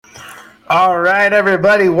All right,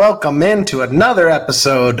 everybody, welcome into another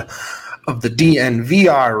episode of the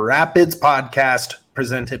DNVR Rapids podcast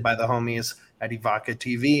presented by the homies at Evoca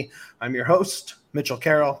TV. I'm your host, Mitchell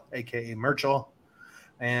Carroll, aka Merchel,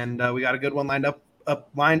 and we got a good one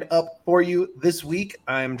lined up for you this week.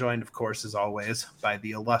 I'm joined, of course, as always, by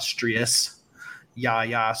the illustrious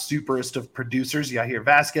superest of producers, Yahir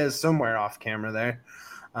Vasquez, somewhere off camera there.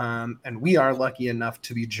 And we are lucky enough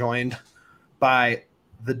to be joined by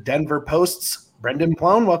the Denver Post's Brendan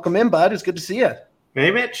Plone. Welcome in, bud. It's good to see you.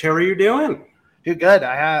 Hey, Mitch. How are you doing? Dude, good.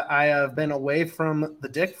 I have been away from the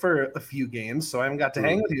Dick for a few games, so I haven't got to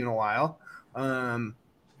hang with you in a while.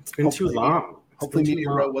 It's been too long. Hopefully,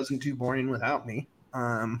 Media Row wasn't too boring without me.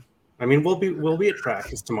 I mean, we'll be at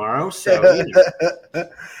practice tomorrow, so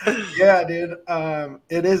yeah, dude.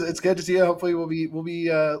 It is. It's good to see you. Hopefully, we'll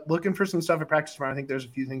be looking for some stuff at practice tomorrow. I think there's a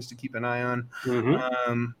few things to keep an eye on.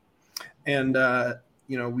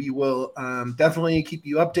 We will definitely keep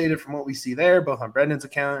you updated from what we see there, both on Brendan's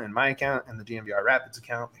account and my account and the DNVR Rapids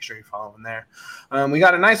account. Make sure you're following there. We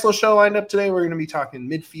got a nice little show lined up today. We're going to be talking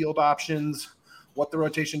midfield options, what the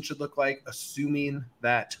rotation should look like, assuming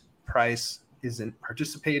that Price isn't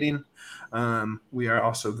participating. We are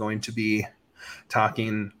also going to be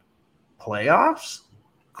talking playoffs?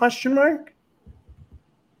 Playoffs.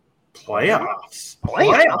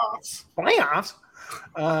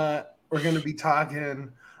 We're going to be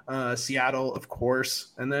talking Seattle, of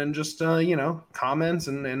course, and then just comments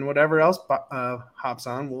and whatever else hops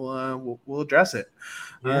on. We'll address it.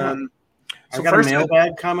 Yeah. I got a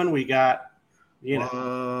mailbag coming. We got we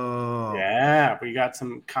got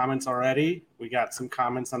some comments already. We got some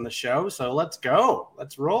comments on the show. So let's go.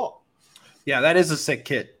 Let's roll. Yeah, that is a sick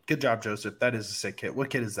kit. Good job, Joseph. That is a sick kit. What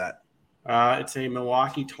kit is that? It's a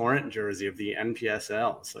Milwaukee Torrent jersey of the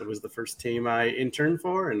NPSL. So it was the first team I interned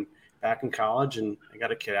for and back in college, and I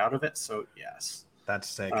got a kit out of it. So yes, that's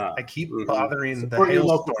sick. I keep bothering the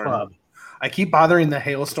Hailstorm. I keep bothering the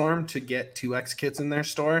Hailstorm to get 2X kits in their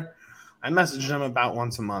store. I message them about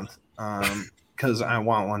once a month because I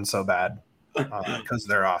want one so bad because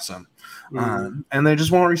they're awesome, and they just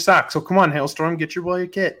won't restock. So come on, Hailstorm, get your boy a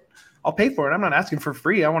kit. I'll pay for it. I'm not asking for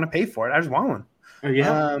free. I want to pay for it. I just want one.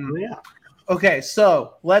 Yeah. Okay,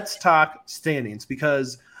 so let's talk standings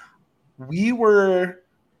because we were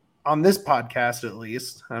on this podcast, at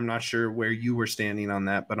least. I'm not sure where you were standing on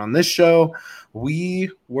that, but on this show,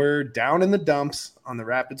 we were down in the dumps on the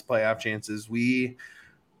Rapids playoff chances. We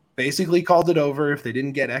basically called it over if they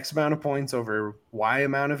didn't get X amount of points over Y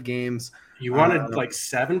amount of games. You wanted like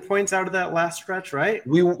 7 points out of that last stretch, right?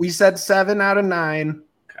 We said 7 out of 9.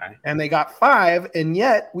 Okay. And they got 5, and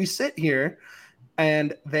yet we sit here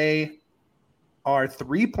and they are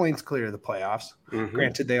 3 points clear of the playoffs.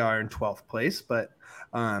 Granted, they are in 12th place, but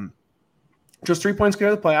just 3 points clear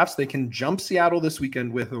of the playoffs. They can jump Seattle this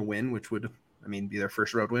weekend with a win, which would, be their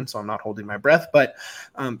first road win, so I'm not holding my breath. But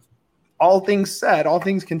all things said, all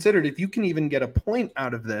things considered, if you can even get a point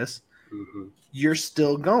out of this, you're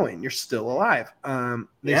still going. You're still alive.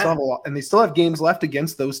 They still have a lot, and they still have games left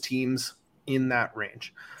against those teams in that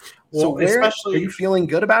range. Well, so are you feeling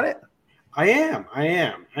good about it? I am.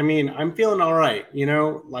 I mean, I'm feeling all right.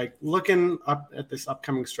 Like looking up at this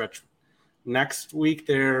upcoming stretch. Next week,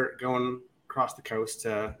 they're going across the coast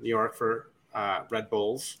to New York for Red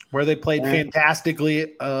Bulls, where they played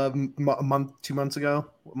fantastically a month and a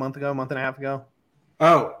half ago.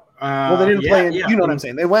 Well, they didn't play. You know what I'm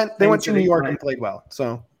saying? They went to New York and played well.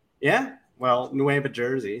 So yeah, well, Nueva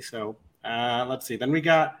Jersey. So let's see. Then we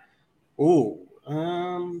got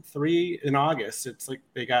 3 in August. It's like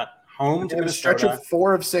they got home to a stretch of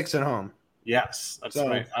 4 of 6 at home. Yes, that's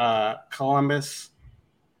right. Columbus,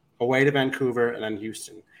 away to Vancouver, and then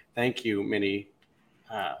Houston. Thank you, mini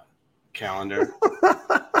calendar.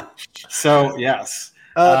 So yes,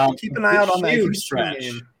 keep an eye out on that huge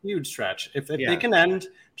stretch. If they can end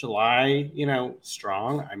July,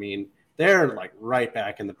 strong. They're like right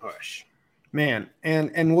back in the push. Man,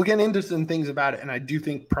 and we'll get into some things about it, and I do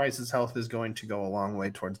think Price's health is going to go a long way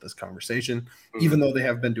towards this conversation, even though they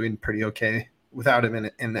have been doing pretty okay without him in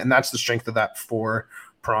it, and that's the strength of that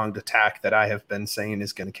 4-pronged attack that I have been saying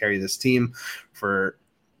is going to carry this team for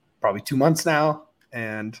probably 2 months now,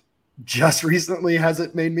 and just recently has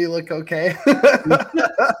it made me look okay.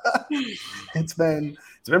 It's been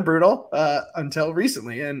brutal until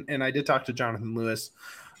recently, and I did talk to Jonathan Lewis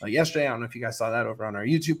yesterday. I don't know if you guys saw that over on our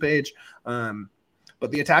YouTube page. But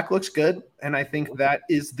the attack looks good, and I think that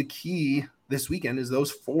is the key this weekend is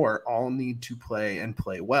those 4 all need to play and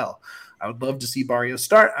play well. I would love to see Barrios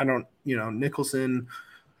start. I don't, Nicholson,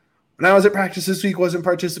 when I was at practice this week, wasn't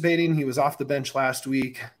participating. He was off the bench last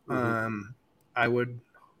week. I would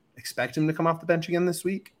expect him to come off the bench again this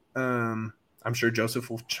week. I'm sure Joseph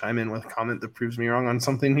will chime in with a comment that proves me wrong on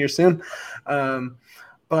something here soon.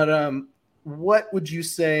 But what would you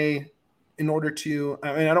say in order to,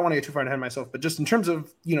 I mean, I don't want to get too far ahead of myself, but just in terms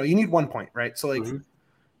of, you need 1 point, right? So like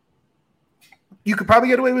you could probably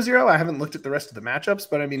get away with 0. I haven't looked at the rest of the matchups,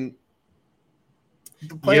 but I mean,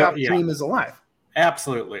 the playoff dream is alive.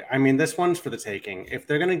 Absolutely. I mean, this one's for the taking. If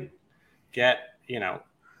they're going to get,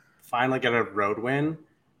 finally get a road win,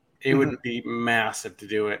 it would be massive to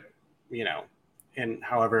do it, in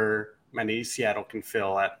however many Seattle can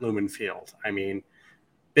fill at Lumen Field. I mean,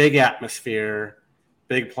 big atmosphere,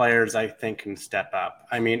 big players, I think, can step up.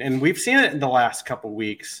 I mean, and we've seen it in the last couple of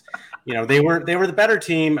weeks. They were the better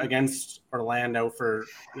team against Orlando for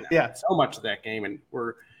so much of that game, and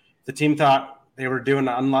the team thought they were doing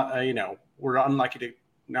were unlucky to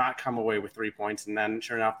not come away with 3 points, and then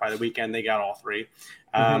sure enough, by the weekend they got all 3.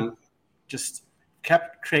 Just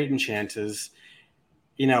kept creating chances,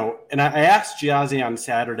 And I asked Giazzi on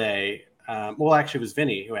Saturday. Well, actually, it was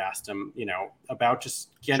Vinny who asked him, about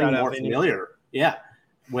just getting more familiar,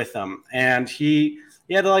 with them, and he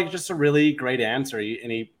had just a really great answer.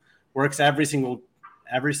 And he works every single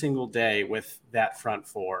day with that front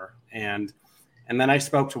four, and then I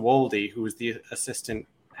spoke to Wolde, who was the assistant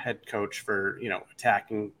head coach for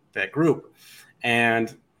attacking that group,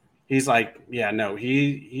 and he's like,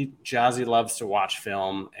 Jazzy loves to watch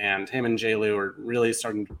film, and him and J. Lou are really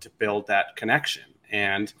starting to build that connection.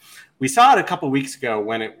 And we saw it a couple of weeks ago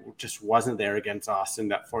when it just wasn't there against Austin,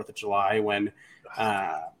 that 4th of July, when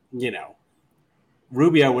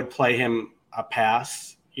Rubio would play him a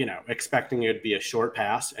pass, expecting it to be a short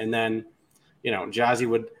pass, and then Jazzy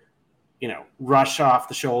would rush off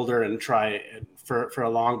the shoulder and try for a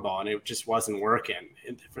long ball, and it just wasn't working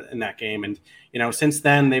in that game. And since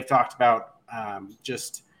then they've talked about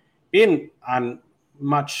just being on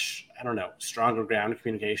much stronger ground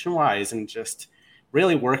communication wise, and just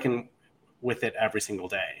really working with it every single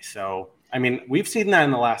day. So I mean, we've seen that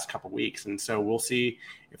in the last couple of weeks, and so we'll see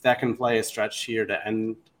if that can play a stretch here to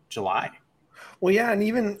end July. Well, yeah, and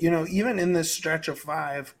even in this stretch of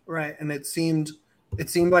 5, right? And it seemed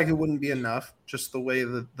like it wouldn't be enough, just the way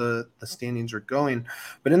that the standings are going.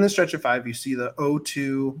 But in the stretch of 5, you see the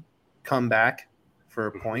 0-2 comeback for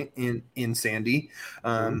a point in Sandy,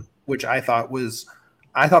 which I thought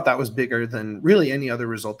that was bigger than really any other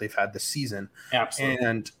result they've had this season.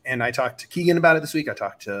 Absolutely. And I talked to Keegan about it this week. I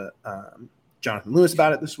talked to Jonathan Lewis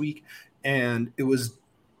about it this week, and it was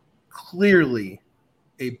clearly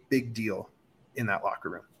a big deal in that locker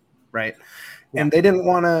room, right? Yeah. And they didn't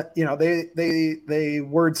want to, they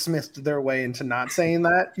wordsmithed their way into not saying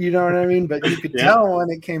that, you know what I mean? But you could tell when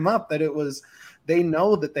it came up that it was, they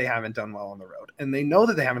know that they haven't done well on the road, and they know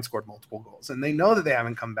that they haven't scored multiple goals, and they know that they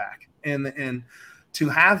haven't come back. And to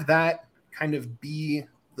have that kind of be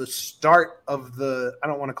the start of the, I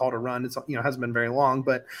don't want to call it a run, it's hasn't been very long,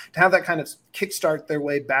 but to have that kind of kickstart their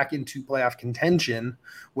way back into playoff contention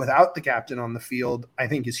without the captain on the field, I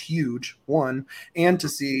think is huge, one. And to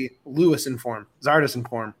see Lewis in form, Zardes in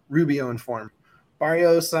form, Rubio in form,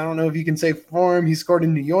 Barrios, I don't know if you can say form, he scored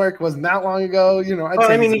in New York, wasn't that long ago, he's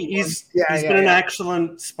been an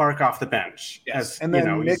excellent spark off the bench. Yes. And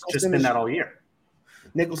then he's just been that all year.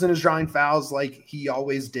 Nicholson is drawing fouls like he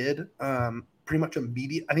always did, pretty much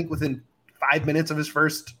immediate. I think within 5 minutes of his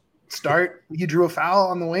first start, he drew a foul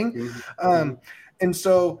on the wing. And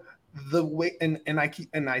so the way, and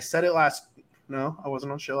I said it I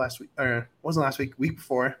wasn't on the show last week, or wasn't last week, week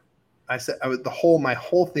before. I said my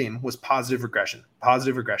whole theme was positive regression.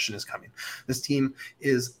 Positive regression is coming. This team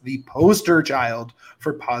is the poster child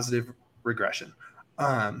for positive regression.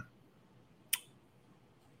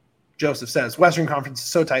 Joseph says, Western Conference is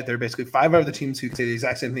so tight. There are basically 5 other teams who say the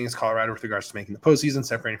exact same thing as Colorado with regards to making the postseason.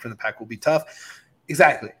 Separating from the pack will be tough.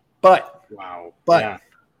 Exactly. But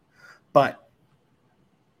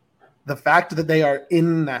the fact that they are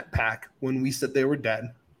in that pack when we said they were dead,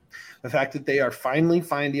 the fact that they are finally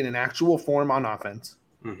finding an actual form on offense,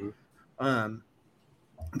 the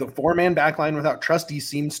 4-man backline without Trusty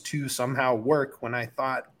seems to somehow work, when I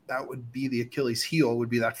thought that would be the Achilles heel, would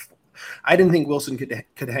be that I didn't think Wilson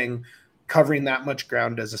could hang covering that much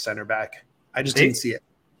ground as a center back. I just didn't see it.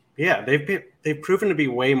 Yeah, they've proven to be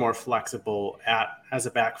way more flexible as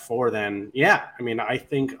a back four than I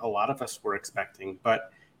think a lot of us were expecting.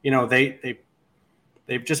 But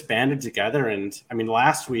they've just banded together, and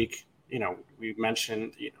last week we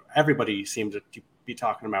mentioned everybody seemed to be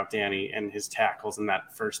talking about Danny and his tackles in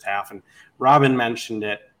that first half, and Robin mentioned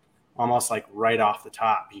it almost like right off the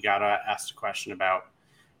top. He got asked a question about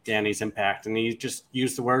Danny's impact, and he just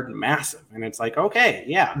used the word massive, and it's like,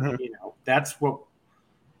 okay, that's what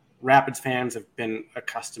Rapids fans have been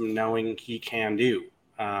accustomed knowing he can do.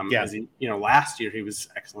 As he, last year he was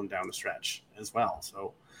excellent down the stretch as well.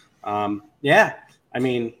 So, I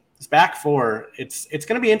mean, his back four. It's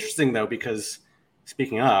going to be interesting though, because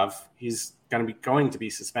speaking of, he's going to be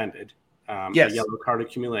suspended. A yellow card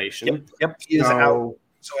accumulation. Yep. He is out.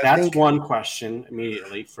 So that's one question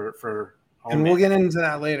immediately for. And we'll get into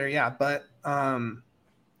that later. Yeah, but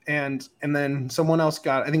and then someone else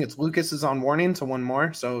got. I think it's Lucas is on warning, so one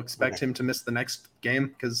more. So expect him to miss the next game,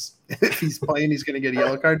 because if he's playing, he's going to get a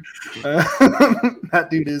yellow card. That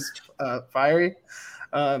dude is fiery.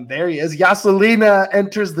 There he is. Yaselina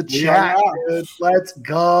enters the chat. Dude. Let's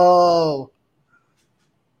go.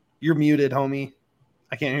 You're muted, homie.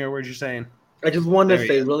 I can't hear what you're saying. I just wanted to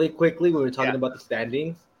say really quickly, when we were talking about the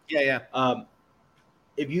standings. Yeah.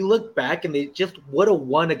 If you look back, and they just would have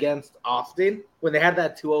won against Austin when they had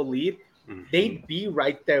that 2-0 lead, they'd be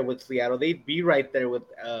right there with Seattle. They'd be right there with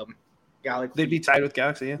Galaxy. They'd be tied with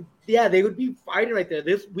Galaxy, yeah. Yeah, they would be fighting right there.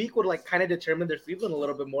 This week would kind of determine their season a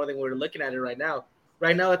little bit more than we're looking at it right now.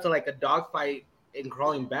 Right now, it's like a dogfight in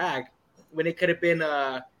crawling back, when it could have been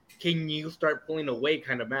a can you start pulling away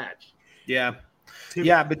kind of match. Yeah.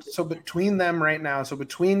 Yeah, but so between them right now,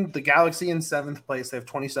 between the Galaxy in 7th place, they have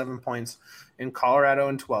 27 points, in Colorado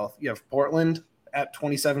in 12th. You have Portland at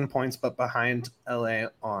 27 points, but behind LA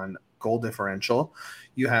on goal differential.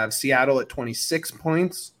 You have Seattle at 26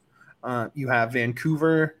 points. You have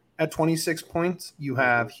Vancouver at 26 points. You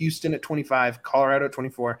have Houston at 25, Colorado at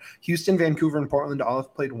 24. Houston, Vancouver, and Portland all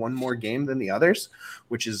have played one more game than the others,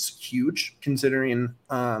 which is huge considering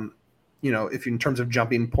if in terms of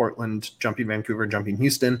jumping Portland, jumping Vancouver, jumping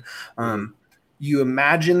Houston, you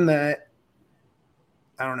imagine that,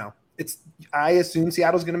 I don't know. I assume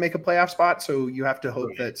Seattle's going to make a playoff spot, so you have to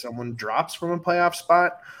hope that someone drops from a playoff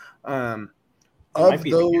spot. Of those,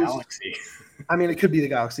 the Galaxy. I mean, it could be the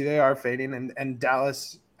Galaxy. They are fading, and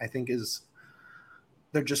Dallas, I think,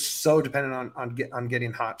 they're just so dependent on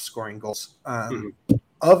getting hot scoring goals.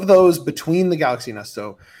 Of those between the Galaxy and us,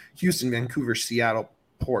 so Houston, Vancouver, Seattle,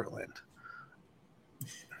 Portland.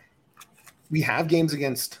 We have games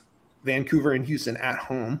against Vancouver and Houston at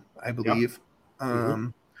home, I believe.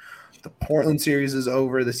 Yep. The Portland series is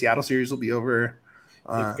over. The Seattle series will be over.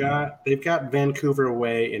 They've got Vancouver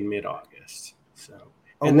away in mid-August. So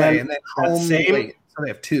and then home. So they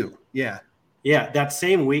have 2. Yeah. Yeah, that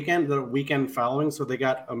same weekend, the weekend following. So they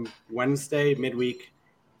got Wednesday midweek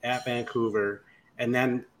at Vancouver, and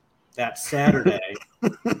then that Saturday,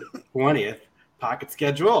 20th, pocket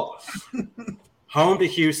schedule. Home to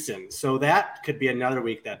Houston. So that could be another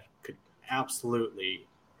week that could absolutely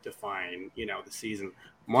define, the season.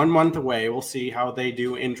 1 month away. We'll see how they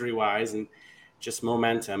do injury-wise and just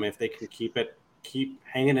momentum, if they can keep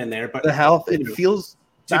hanging in there. But the health, it feels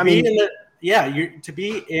to be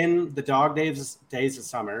in the dog days of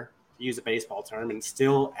summer, to use a baseball term, and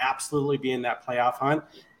still absolutely be in that playoff hunt.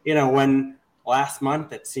 When last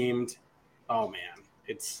month it seemed, oh man,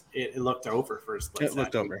 it looked over for a split second.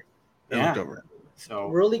 Looked over. So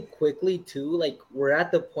really quickly too, we're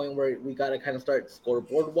at the point where we got to kind of start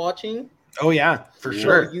scoreboard watching. Oh yeah, for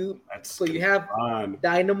sure. You have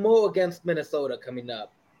Dynamo against Minnesota coming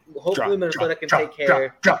up. Hopefully Minnesota can take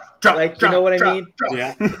care. You know what I mean?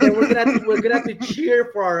 Yeah. And we're gonna have to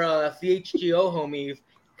cheer for our CHGO homies,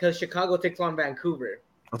 because Chicago takes on Vancouver.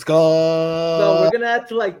 Let's go. So we're gonna have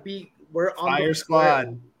to we're on Fire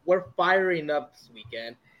squad. We're firing up this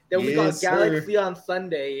weekend. Then we got Galaxy on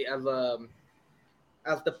Sunday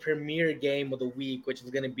as the premier game of the week, which is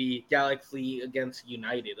going to be Galaxy against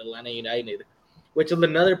Atlanta United, which is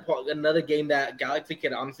another game that Galaxy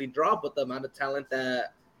can honestly drop with the amount of talent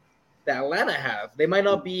that Atlanta have. They might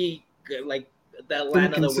not be like the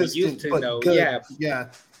Atlanta that we're used to, though. Yeah.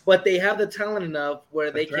 But they have the talent enough where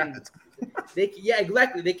they can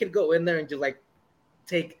exactly. They can go in there and just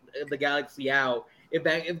take the Galaxy out.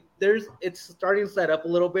 It's starting to set up a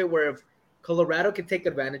little bit where if Colorado can take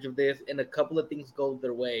advantage of this and a couple of things go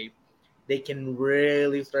their way, they can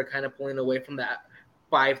really start kind of pulling away from that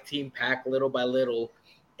 5-team pack little by little.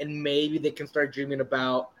 And maybe they can start dreaming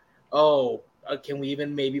about, can we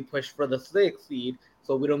even maybe push for the 6th seed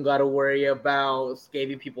so we don't got to worry about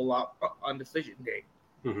scathing people off on decision day.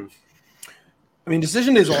 Mm-hmm. I mean,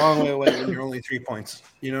 decision day is a long way away when you're only 3 points.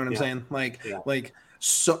 You know what I'm saying?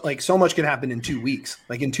 So much could happen in 2 weeks.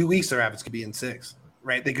 In 2 weeks, the Rapids could be in 6th,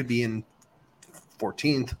 right? They could be in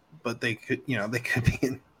 14th, but they could be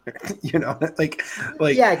in,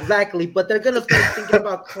 yeah, exactly. But they're gonna start thinking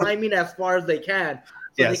about climbing as far as they can,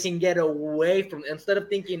 so they can get away from, instead of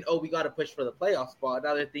thinking, we got to push for the playoff spot.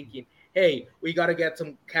 Now they're thinking, hey, we got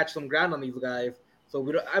to catch some ground on these guys, So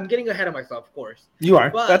I'm getting ahead of myself, of course. You are.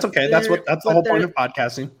 But that's okay. That's the whole point of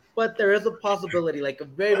podcasting. But there is a possibility, like a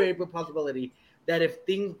very, very good possibility, that if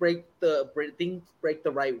things break the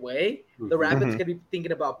right way, the Rapids could be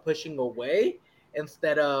thinking about pushing away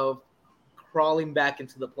instead of crawling back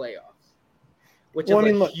into the playoffs, which is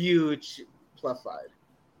a huge plus side.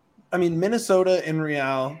 I mean, Minnesota and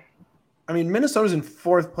Real. I mean, Minnesota's in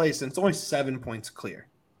 4th place, and it's only 7 points clear,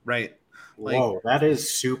 right? Whoa, that is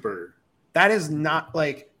super. That is not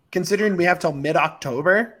considering we have till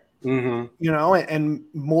mid-October. And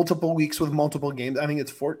multiple weeks with multiple games. I think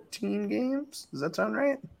it's 14 games. Does that sound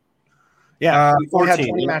right? Yeah, we had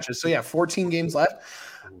 20 matches. So yeah, 14 games left.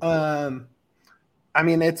 I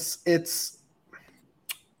mean, it's.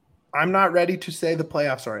 I'm not ready to say the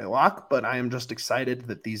playoffs are a lock, but I am just excited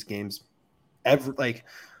that these games, it's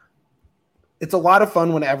a lot of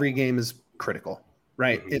fun when every game is critical,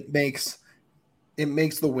 right? It makes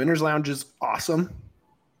the winners' lounges awesome,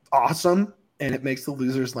 and it makes the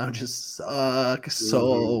losers' lounges suck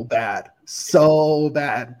so bad.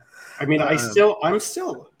 I mean, I'm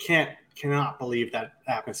still cannot believe that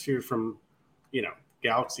atmosphere from,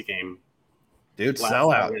 Galaxy game. Dude,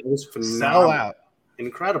 sell out. It was phenomenal. Sell out.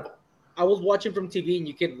 Incredible. I was watching from TV, and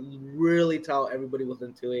you could really tell everybody was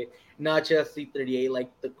into it. Not just C38,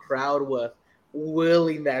 like the crowd was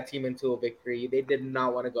willing that team into a victory. They did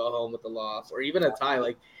not want to go home with a loss or even a tie.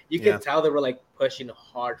 Like you could tell they were pushing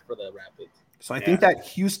hard for the Rapids. So I think that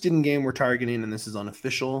Houston game we're targeting, and this is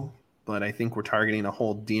unofficial, but I think we're targeting a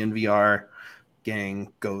whole DNVR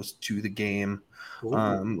gang goes to the game.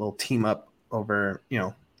 We'll team up over,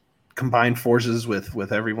 combined forces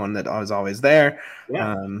with everyone that was always there.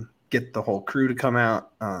 Get the whole crew to come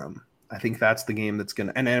out. I think that's the game that's going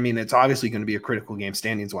to – and, I mean, it's obviously going to be a critical game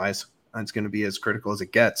standings-wise. It's going to be as critical as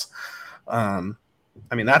it gets. I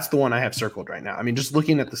mean, that's the one I have circled right now. I mean, just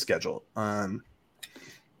looking at the schedule,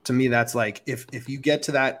 to me, that's if you get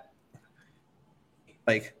to that,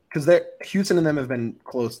 because Houston and them have been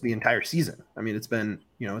close the entire season. I mean, it's been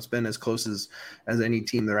as close as any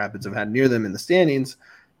team the Rapids have had near them in the standings.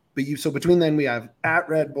 But so between then we have at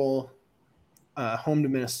Red Bull, home to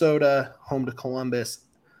Minnesota, home to Columbus,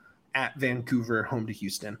 at Vancouver, home to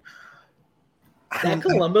Houston. That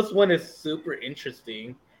Columbus one is super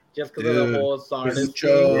interesting just because of the whole Sardis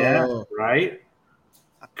thing. Yeah, right?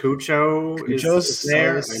 Cucho's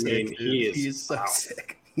there. So sick, he's so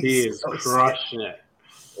sick. He is so crushing it.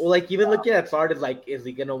 Well, even looking at Sardis, is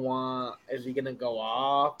he gonna go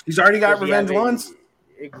off? He's already got revenge once.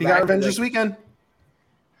 Exactly. He got revenge this weekend.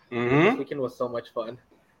 This weekend was so much fun.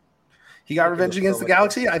 He got revenge against the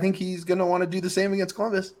Galaxy. I think he's gonna want to do the same against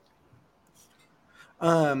Columbus.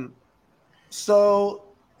 So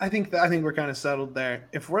I think we're kind of settled there.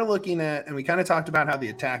 If we're looking at, and we kind of talked about how the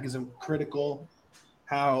attack is critical,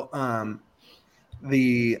 how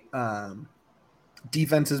the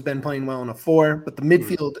defense has been playing well in a 4, but the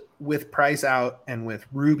midfield with Price out and with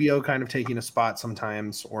Rubio kind of taking a spot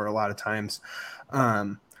sometimes or a lot of times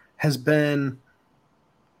has been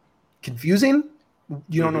confusing.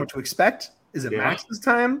 You don't know what to expect. Is it Max this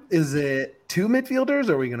time? Is it 2 midfielders?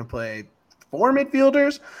 Are we going to play 4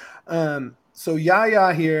 midfielders? So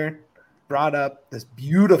Yaya here brought up this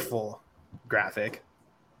beautiful graphic,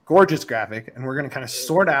 gorgeous graphic, and we're going to kind of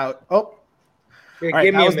sort out. Oh, here,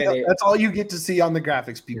 give me a minute. That's all you get to see on the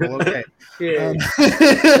graphics, people. Okay.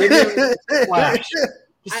 Flash.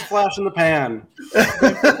 Just a flash in the pan.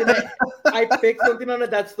 I picked something on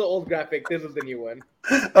it. That's the old graphic. This is the new one.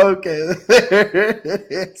 Okay.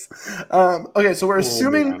 Okay, so we're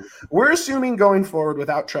assuming going forward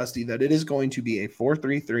without Trusty that it is going to be a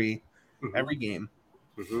 4-3-3 every game.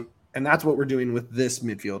 And that's what we're doing with this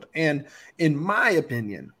midfield. And in my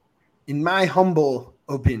opinion, in my humble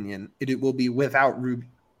opinion, it will be without Rubio.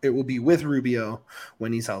 It will be with Rubio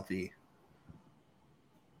when he's healthy.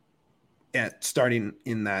 Starting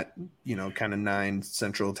in that, kind of 9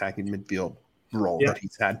 central attacking midfield role that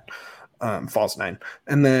he's had, false 9.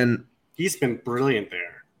 And then he's been brilliant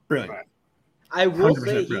there. Brilliant. Right. I will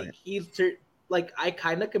say he's I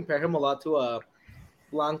kind of compare him a lot to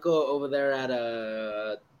Blanco over there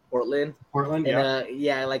at Portland. Portland,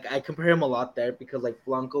 I compare him a lot there because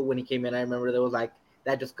Blanco, when he came in, I remember there was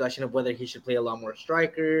that discussion of whether he should play a lot more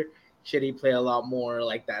striker, should he play a lot more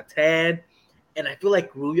that 10. And I feel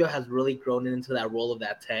like Rubio has really grown into that role of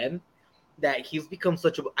that 10, that he's become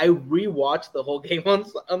such a – I rewatched the whole game on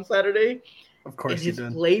Saturday. Of course you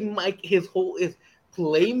did. His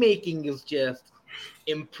playmaking is just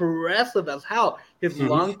impressive as hell. His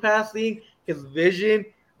long passing, his vision,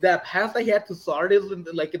 that pass that he had to Sardis in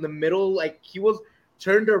the middle, he was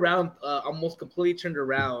turned around, almost completely turned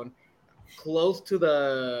around, close to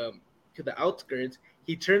the to the outskirts.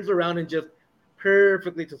 He turns around and just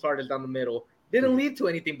perfectly to Sardis down the middle. Didn't lead to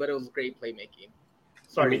anything, but it was great playmaking.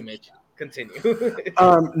 Sorry, Mitch. Continue.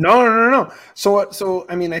 No. So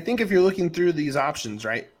I mean, I think if you're looking through these options,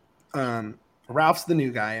 right? Ralph's the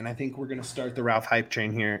new guy, and I think we're going to start the Ralph hype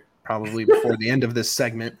train here probably before the end of this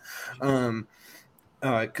segment. He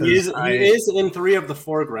is in 3 of the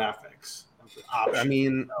 4 graphics. I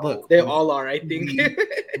mean, look, they all are. I think we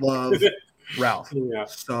love Ralph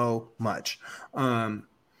so much.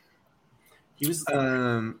 He was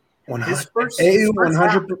 100. Hold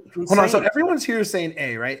on, so everyone's here saying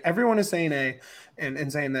A, right? Everyone is saying A,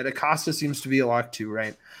 and saying that Acosta seems to be a lock too,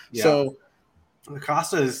 right? Yeah. So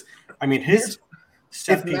Acosta is. I mean, his.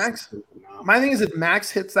 If Max, my thing is, if Max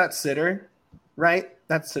hits that sitter, right?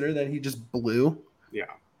 That sitter that he just blew. Yeah.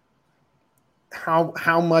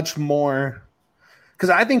 How much more? Because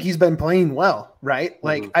I think he's been playing well, right?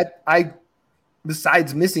 Like I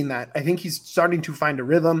besides missing that, I think he's starting to find a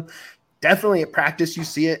rhythm. Definitely at practice, you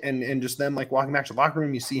see it, and just them like walking back to the locker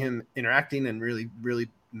room, you see him interacting and really, really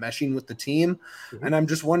meshing with the team. And I'm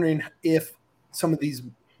just wondering if some of these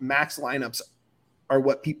Max lineups are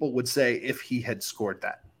what people would say if he had scored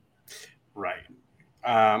that. Right.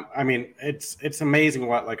 I mean, it's amazing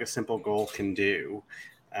what like a simple goal can do.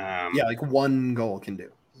 Like one goal can do.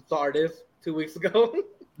 Sardis 2 weeks ago.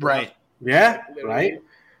 Right. Yeah. Right.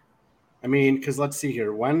 I mean, because let's see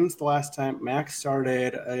here. When's the last time Max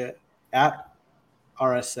started at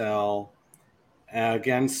RSL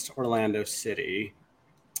against Orlando City?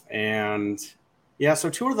 And so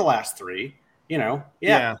 2 of the last 3.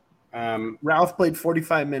 Ralph played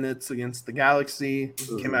 45 minutes against the Galaxy.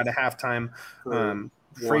 Came out at halftime.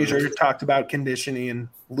 Frazier talked about conditioning, and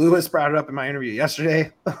Lewis brought it up in my interview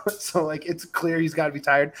yesterday. So, like, it's clear he's got to be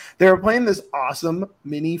tired. They were playing this awesome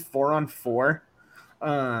mini 4-on-4,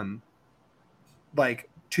 like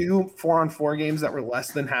 2 4-on-4 games that were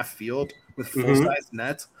less than half field with full-size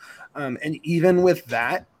nets. And even with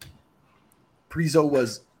that, Priso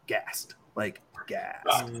was gassed. Like,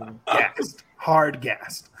 gassed. Hard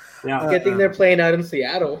gassed. Yeah. Good thing they're playing out in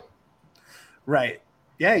Seattle. Right.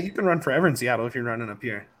 Yeah, you can run forever in Seattle if you're running up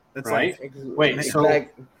here. That's right. Like, wait, so I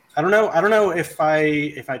don't know if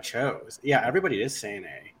I chose. Yeah, everybody is saying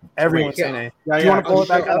A. Everyone's saying A. Yeah, Do you want to pull it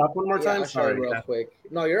back up one more time? Sorry, real quick.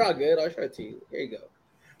 No, you're all good. I'll show it to you. Here you go.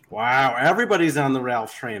 Wow, everybody's on the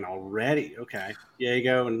Ralph train already. Okay,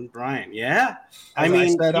 Diego and Brian. Yeah, I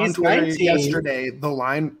mean, said on Twitter yesterday,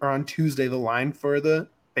 on Tuesday, the line for the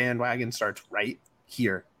bandwagon starts right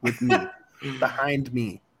here with me, behind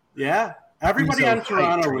me. Yeah, everybody on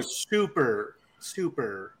Toronto was super,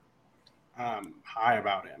 super high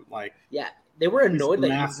about him. Like, yeah, they were annoyed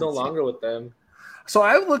that he's no longer with them. So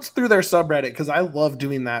I looked through their subreddit because I love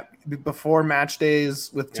doing that before match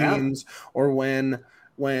days with teams or when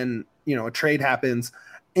a trade happens,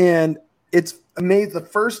 and it's amazing. The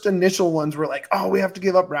first initial ones were like, "Oh, we have to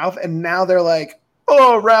give up Ralph," and now they're like,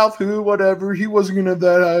 "Oh, Ralph, whatever. He wasn't gonna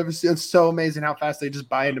that." It's so amazing how fast they just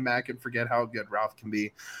buy into Mac and forget how good Ralph can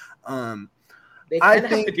be. They kind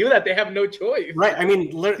of have to do that. They have no choice, right? I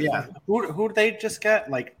mean, who did they just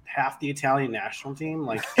get? Like half the Italian national team,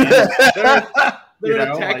 like.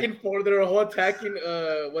 They're attacking their whole attacking.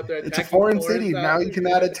 What they're attacking. It's a foreign city. Now you can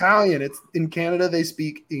add Italian. It's in Canada. They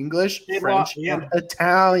speak English, French, and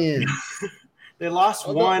Italian. They lost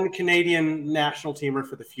one Canadian national teamer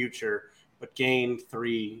for the future, but gained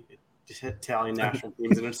 3 Italian national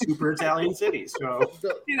teams in a super Italian city. So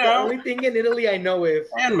the only thing in Italy I know is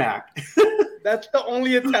and Mac. That's the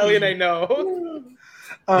only Italian I know.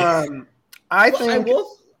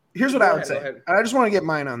 Here's what I would say. I just want to get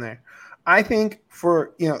mine on there. I think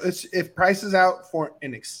for if Price is out for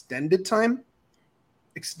an extended time,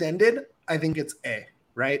 I think it's A,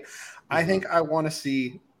 right? I think I want to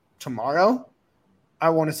see tomorrow.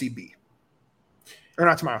 I want to see B, or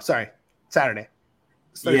not tomorrow. Sorry, Saturday.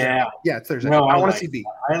 It's Thursday. Yeah, it's Thursday. No, I want to see B.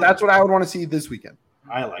 That's what I would want to see this weekend.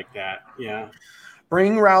 I like that. Yeah,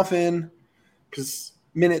 bring Ralph in because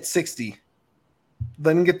minute 60.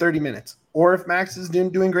 Let him get 30 minutes. Or if Max is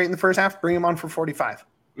doing great in the first half, bring him on for 45.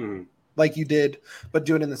 Like you did, but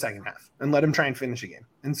do it in the second half and let him try and finish a game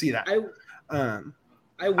and see that. I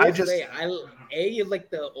will say A is like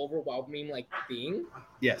the overwhelming thing.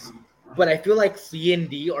 Yes. But I feel like C and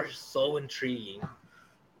D are so intriguing.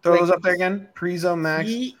 Throw those up there again. Priso,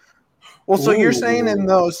 Max. So you're saying in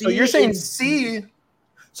those. So you're saying C.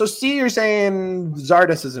 So C, you're saying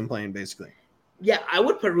Zardes isn't playing basically. Yeah, I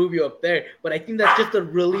would put Rubio up there, but I think that's just a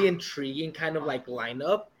really intriguing kind of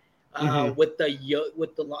lineup. With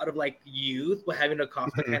a lot of youth, but having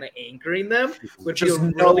Acosta kind of anchoring them would just be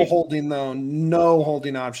no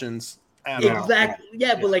holding options. Exactly.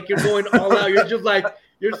 Yeah, but like you're going all out. You're just like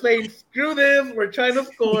you're saying, "Screw this! We're trying to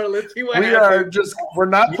score. Let's see what happens." We're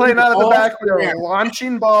not playing out of the back. We are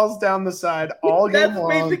launching balls down the side all game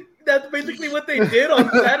long. That's basically what they did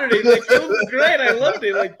on Saturday. Like it was great. I loved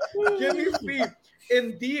it. Like give me speed.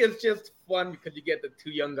 And D is just fun because you get the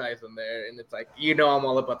two young guys in there, and it's like I'm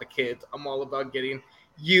all about the kids. I'm all about getting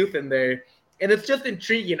youth in there, and it's just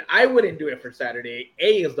intriguing. I wouldn't do it for Saturday.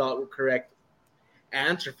 A is not the correct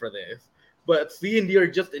answer for this. But C and D are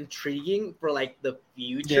just intriguing for like the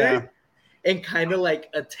future and kind of like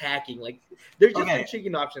attacking. Like they're just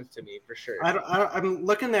intriguing options to me for sure. I'm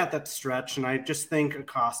looking at that stretch, and I just think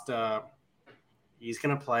Acosta, he's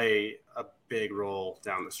going to play a big role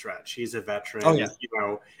down the stretch. He's a veteran. Oh, yeah.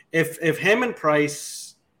 If him and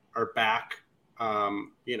Price are back, the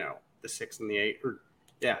 6 and the 8,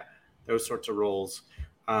 those sorts of roles.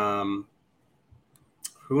 Who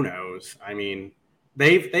knows? I mean.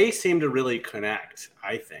 They seem to really connect,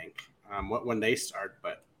 I think, when they start.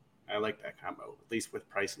 But I like that combo, at least with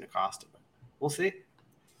Price and Acosta. But we'll see.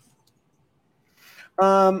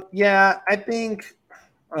 I think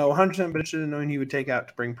 100%, but I should have known he would take out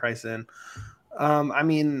to bring Price in. I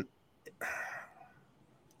mean,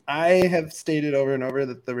 I have stated over and over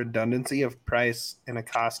that the redundancy of Price and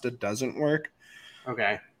Acosta doesn't work.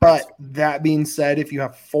 Okay. But that being said, if you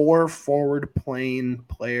have 4 forward playing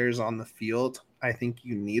players on the field, I think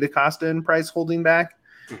you need Acosta and Price holding back.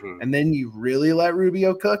 Mm-hmm. And then you really let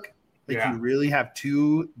Rubio cook. You really have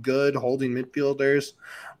 2 good holding midfielders.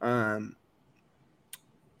 I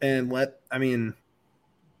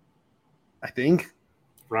think.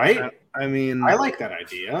 Right? I like that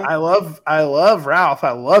idea. I love Ralph.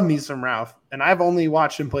 I love me some Ralph. And I've only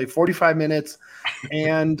watched him play 45 minutes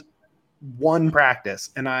and 1 practice.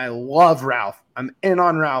 And I love Ralph. I'm in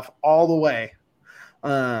on Ralph all the way.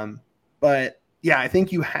 But yeah, I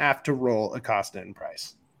think you have to roll Acosta and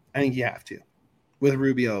Price. I think you have to, with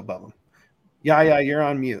Rubio above him. Yeah, you're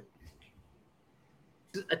on mute.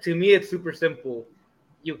 To me, it's super simple.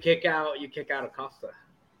 You kick out Acosta.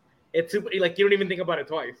 It's super like you don't even think about it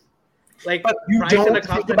twice. Like, but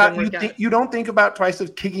you don't think about twice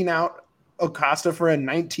of kicking out Acosta for a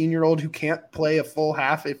 19-year-old who can't play a full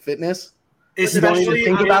half at fitness. Especially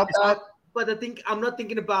think about that. But I'm not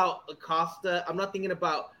thinking about Acosta. I'm not thinking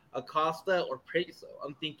about Acosta or Priso.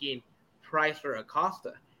 I'm thinking Price or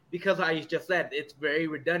Acosta because I just said it's very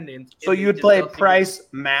redundant. So you would play Price,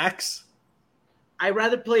 Max? I'd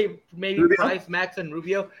rather play maybe Rubio? Price, Max, and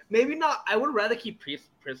Rubio. Maybe not. I would rather keep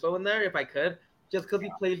Priso in there if I could, just because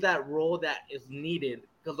he plays that role that is needed.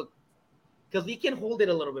 Because he can hold it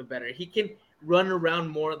a little bit better. He can run around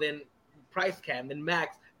more than Price can, than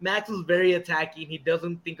Max. Max is very attacking. He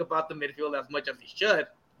doesn't think about the midfield as much as he should.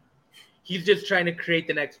 He's just trying to create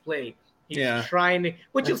the next play. He's trying to,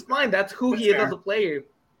 which is fine. That's who he is as a player.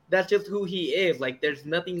 That's just who he is. Like, there's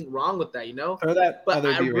nothing wrong with that, Throw that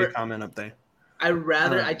other B-Ray comment up there.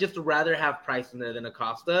 I just rather have Price in there than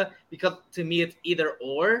Acosta because to me it's either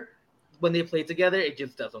or. When they play together, it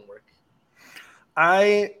just doesn't work.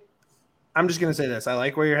 I'm just gonna say this. I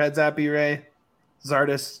like where your head's at, B-Ray.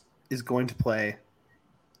 Zardes is going to play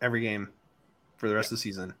every game for the rest of the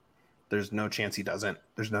season. There's no chance he doesn't.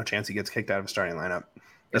 There's no chance he gets kicked out of a starting lineup.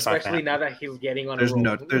 That's especially now that he's getting on.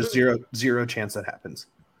 There's zero chance that happens.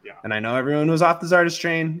 Yeah. And I know everyone was off the Zardes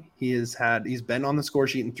train. He's been on the score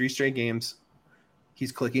sheet in 3 straight games.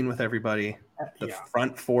 He's clicking with everybody. The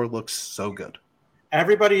front 4 looks so good.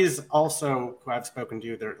 Everybody's also who I've spoken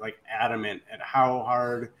to, they're like adamant at how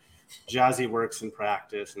hard Jazzy works in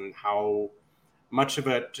practice and how much of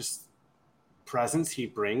a just presence he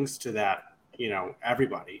brings to that,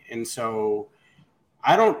 everybody. And so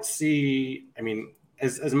I don't see,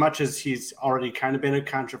 as much as he's already kind of been a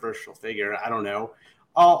controversial figure, I don't know.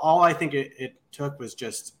 All I think it took was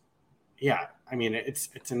just,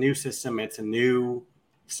 it's a new system. It's a new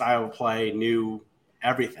style of play, new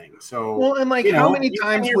everything. So, how many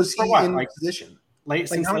times was he in position?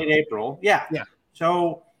 Late April. Yeah. Yeah.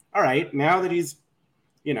 So, all right, now that he's,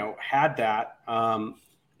 had that,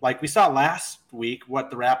 like we saw last week, what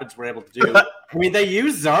the Rapids were able to do. They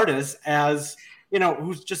used Zardes as,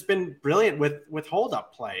 who's just been brilliant with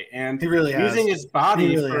hold-up play. And he really using his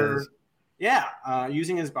body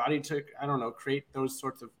using his body to, create those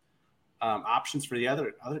sorts of options for the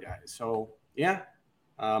other guys. So, yeah,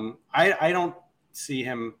 I don't see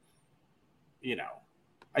him,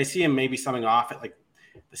 I see him maybe summing off at like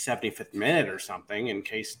the 75th minute or something in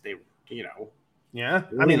case they, Yeah,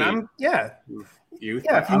 really youth.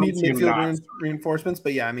 Yeah, if you need midfield reinforcements,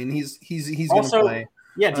 but he's also going to play.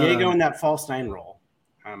 Yeah, Diego in that false 9 role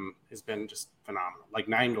has been just phenomenal. Like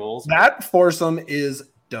 9 goals. That foursome is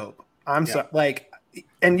dope.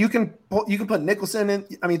 And you can put Nicholson in.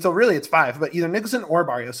 I mean, so really it's 5, but either Nicholson or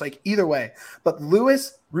Barrios, like either way. But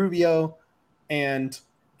Lewis, Rubio, and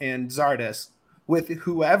Zardes with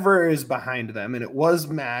whoever is behind them, and it was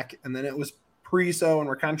Mac, and then it was Priso, and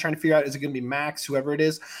we're kind of trying to figure out, is it going to be Max, whoever it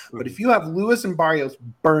is. Mm-hmm. But if you have Lewis and Barrios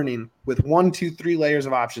burning with 1, 2, 3 layers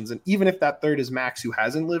of options, and even if that third is Max, who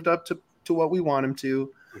hasn't lived up to what we want him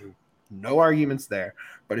to, no arguments there.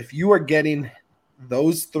 But if you are getting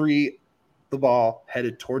those 3 the ball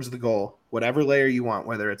headed towards the goal, whatever layer you want,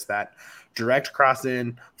 whether it's that direct cross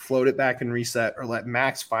in, float it back and reset, or let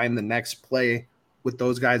Max find the next play with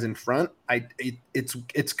those guys in front,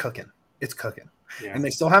 it's cooking. It's cooking. Yeah. And they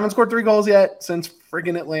still haven't scored 3 goals yet since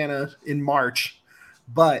freaking Atlanta in March.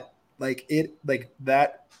 But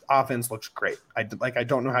that offense looks great. I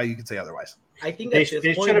don't know how you could say otherwise. I think they should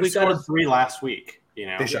have scored 3 last week. You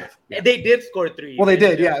know, they should. Yeah. They did score 3. Well, they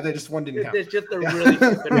did. Yeah, they just one didn't count. It's just a really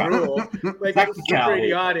stupid rule. Like, it's super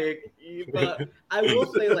idiotic. But I will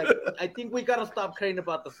say, I think we gotta stop caring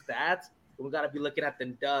about the stats. We gotta be looking at the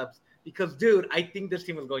dubs because, dude, I think this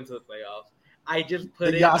team is going to the playoffs. I just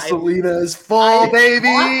put the gasolina is full, baby.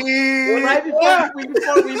 Right before we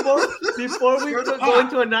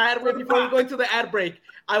go into the ad break,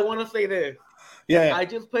 I want to say this. Yeah. I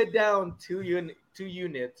just put down 2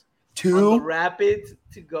 units. 2 on the Rapids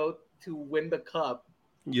to go to win the cup.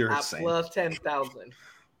 You're at insane. plus 10,000.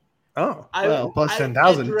 Oh, well, plus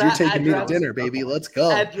 10,000. You're taking me to dinner, baby. Let's go.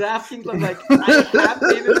 At DraftKings, I'm like, I have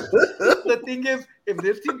the thing is, if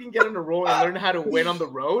this team can get on the roll and learn how to win on the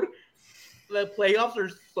road, the playoffs are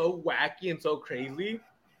so wacky and so crazy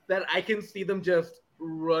that I can see them just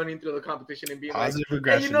running through the competition and being positive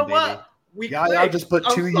regression. Hey, you know baby. what? I'll just put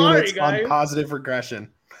 2 units on positive regression.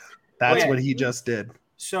 That's what he just did.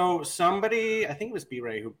 So somebody, I think it was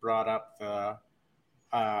B-Ray, who brought up the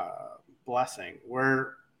Blessing,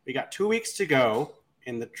 where we got 2 weeks to go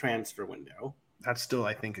in the transfer window. That's still,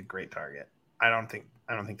 I think, a great target. I don't think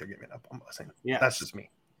they're giving up on Blessing. Yeah, that's just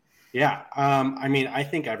me. Yeah, I mean, I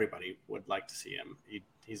think everybody would like to see him.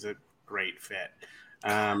 He's a great fit.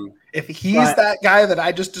 If he's that guy that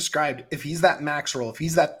I just described, if he's that max role, if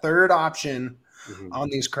he's that third option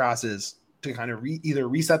on these crosses to kind of either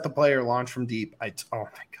reset the play or launch from deep, oh my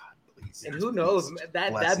God, please. And who knows,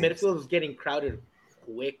 that midfield is getting crowded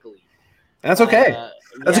quickly. That's okay.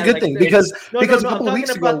 That's a good thing because a couple of weeks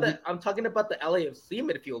ago, I'm talking about the LAFC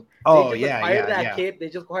midfield. Oh, they just acquired that kid. They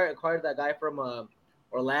just acquired that guy from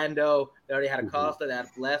Orlando. They already had a Costa, they had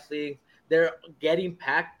Blessing. They're getting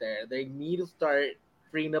packed there. They need to start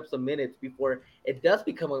freeing up some minutes before it does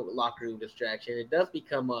become a locker room distraction. It does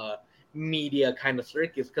become a media kind of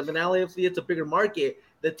circus because in LAFC it's a bigger market.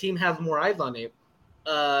 The team has more eyes on it.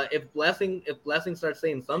 If Blessing starts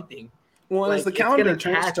saying something, as the calendar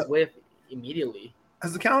turns to immediately,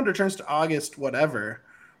 as the calendar turns to August, whatever,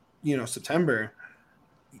 September,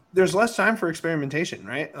 there's less time for experimentation,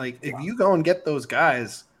 right? Like if you go and get those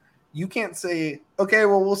guys, you can't say, okay,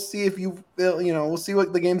 well, we'll see if we'll see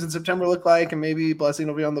what the games in September look like, and maybe Blessing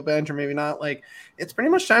will be on the bench or maybe not. Like, it's pretty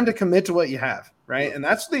much time to commit to what you have, right? And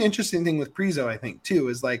that's the interesting thing with Priso, I think, too,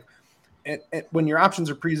 is like when your options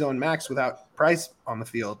are Priso and Max without Price on the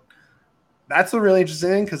field, that's the really interesting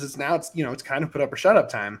thing because it's kind of put up or shut up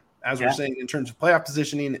time, as we're saying in terms of playoff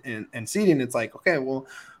positioning and seeding. It's like, okay, well,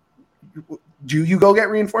 do you go get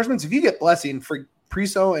reinforcements? If you get Blessing, for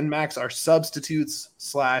Priso and Max are substitutes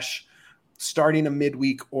 / starting a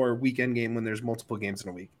midweek or weekend game when there's multiple games in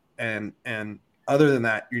a week. And other than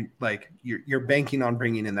that, you're banking on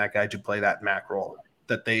bringing in that guy to play that Mac role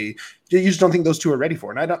that you just don't think those two are ready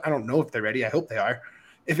for. And I don't know if they're ready. I hope they are.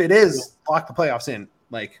 If it is, lock the playoffs in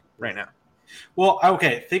right now. Well,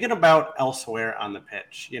 okay. Thinking about elsewhere on the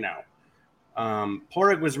pitch,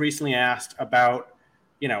 Porig was recently asked about,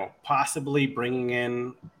 possibly bringing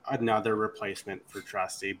in another replacement for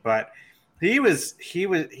Trusty, but he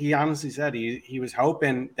honestly said he was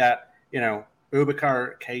hoping that,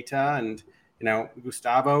 Boubacar Keita and,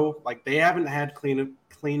 Gustavo, they haven't had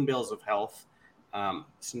clean bills of health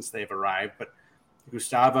since they've arrived, but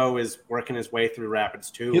Gustavo is working his way through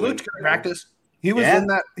Rapids too. He looked good in practice. He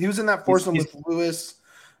was in that foursome with Lewis.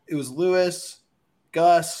 It was Lewis,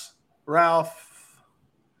 Gus, Ralph.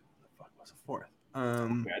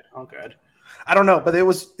 All good. I don't know, but it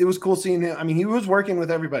was cool seeing him. I mean, he was working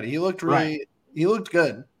with everybody. He looked he looked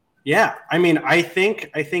good. Yeah. I mean, I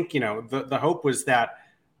think, the hope was that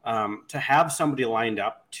to have somebody lined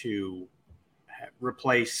up to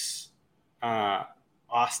replace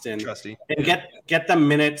Austin Trusty. And get the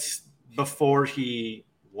minutes before he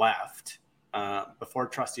left, before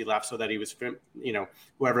Trusty left, so that he was,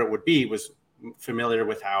 whoever it would be was familiar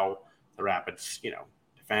with how the Rapids,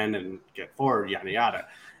 defend and get forward, yada yada.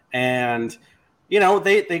 And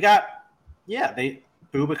they got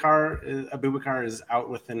Abubakar is out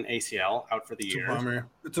with an ACL, out for the year.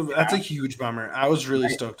 It's a bummer. That's a huge bummer. I was really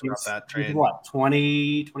stoked about that trade. He's what,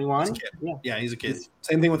 20, 21? Yeah, he's a kid.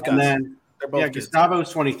 Same thing with Gus. And then, they're both kids.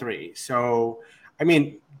 Gustavo's 23. So, I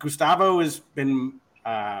mean, Gustavo has been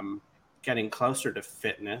getting closer to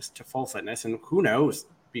full fitness, and who knows?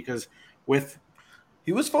 Because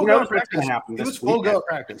he was full go practice. He was full go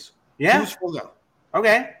practice. Yeah, he was full go.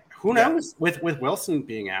 Okay. Who knows? With Wilson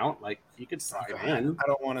being out, like, he could slide in. I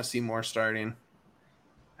don't want to see more starting.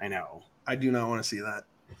 I know. I do not want to see that.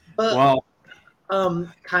 Well,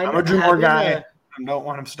 I'm a Drew Moore guy. I don't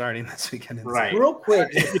want him starting this weekend. Right. Real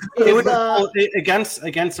quick.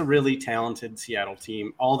 Against a really talented Seattle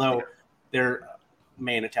team, although their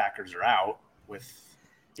main attackers are out with.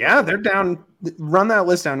 Yeah, they're down. Run that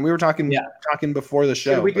list down. We were talking before the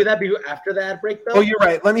show. Should we do that after the ad break, though? Oh, you're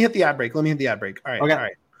right. Let me hit the ad break. All right. Okay. All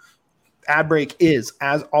right. Ad break is,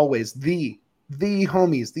 as always, the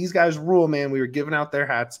homies. These guys rule, man. We were giving out their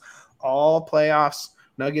hats all playoffs,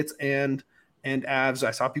 Nuggets and Avs.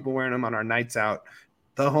 I saw people wearing them on our nights out.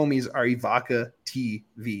 The homies are Evoca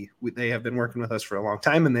TV. They have been working with us for a long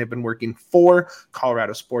time, and they've been working for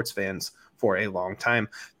Colorado sports fans for a long time.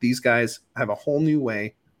 These guys have a whole new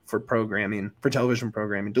way for television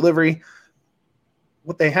programming delivery.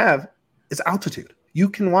 What they have is Altitude. You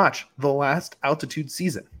can watch the last Altitude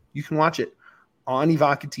season. You can watch it on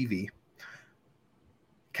Evoca TV.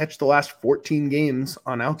 Catch the last 14 games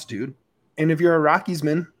on Altitude. And if you're a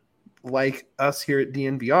Rockiesman like us here at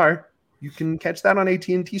DNVR, you can catch that on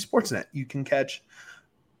AT&T Sportsnet. You can catch a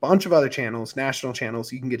bunch of other channels, national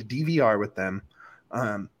channels. You can get a DVR with them.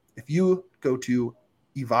 If you go to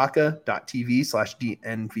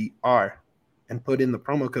evoca.tv/DNVR and put in the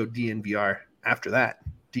promo code DNVR after that,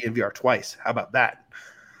 DNVR twice. How about that?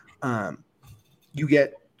 You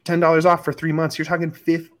get $10 off for 3 months. You're talking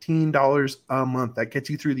 $15 a month. That gets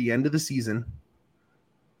you through the end of the season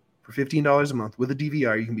for $15 a month with a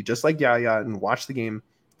DVR. You can be just like Yaya and watch the game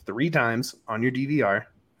 3 times on your DVR,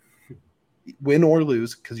 win or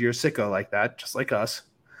lose, because you're a sicko like that, just like us.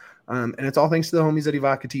 And it's all thanks to the homies at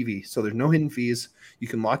Evoca TV. So there's no hidden fees. You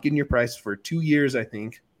can lock in your price for 2 years, I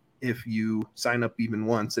think, if you sign up even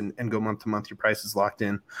once and go month to month. Your price is locked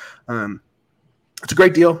in. It's a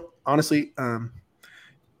great deal, honestly.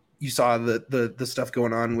 You saw the stuff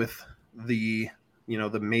going on with the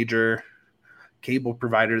major cable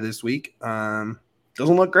provider this week. Doesn't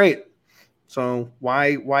look great. So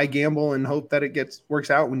why gamble and hope that it works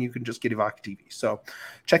out when you can just get Evoca TV? So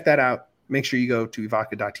check that out. Make sure you go to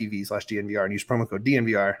evoca.tv/DNVR and use promo code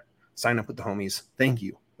DNVR. Sign up with the homies. Thank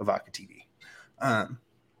you, Evoca TV.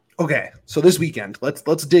 Okay, so this weekend,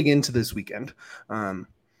 let's dig into this weekend.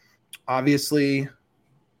 Obviously,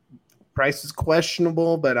 Price is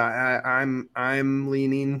questionable, but I'm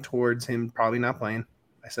leaning towards him probably not playing.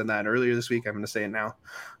 I said that earlier this week. I'm going to say it now.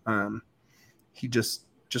 He just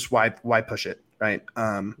why push it, right?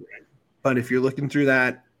 But if you're looking through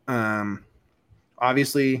that,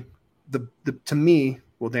 obviously to me,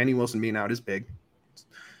 Danny Wilson being out is big.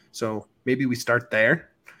 So maybe we start there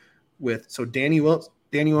so Danny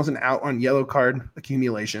Wilson out on yellow card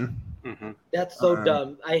accumulation. Mm-hmm. That's so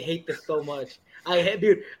dumb. I hate this so much. I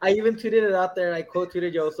even tweeted it out there. I quote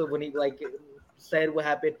tweeted Joseph when he said what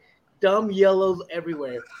happened. Dumb yellows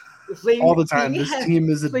everywhere. All the time. This team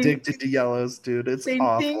is addicted to yellows, dude. It's same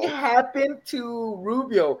awful. Thing happened to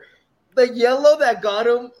Rubio. The yellow that got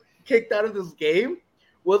him kicked out of this game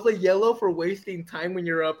was a yellow for wasting time when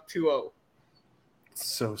you're up 2-0.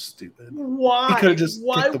 So stupid. Why? He could have just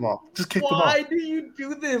kicked the ball. Just kick the ball. Why do you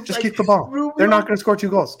do this? Just kick the ball. Rubio, they're not going to score 2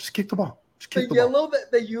 goals. Just kick the ball. The yellow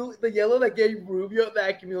that gave Rubio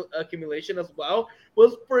the accumulation as well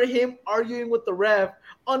was for him arguing with the ref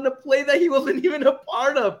on the play that he wasn't even a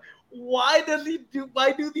part of. Why do these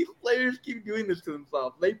players keep doing this to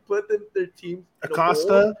themselves? They put their teams.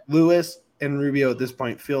 Acosta, Lewis, and Rubio at this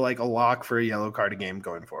point feel like a lock for a yellow card a game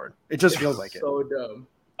going forward. It just feels like it. So dumb.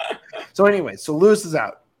 So anyway, Lewis is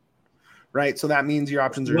out, right? So that means your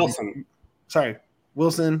options are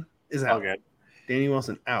Wilson is out. Okay. Danny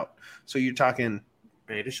Wilson out. So you're talking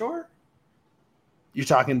Beta Shore? You're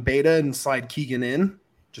talking Beta and slide Keegan in,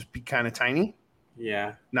 just be kind of tiny.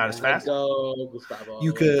 Yeah. Not as fast. Gustavo.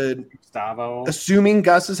 You could assuming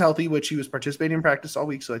Gus is healthy, which he was participating in practice all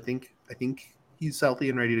week, so I think he's healthy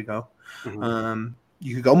and ready to go. Mm-hmm.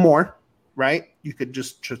 You could go more, right? You could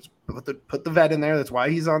just put the vet in there. That's why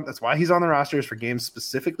he's on the rosters for games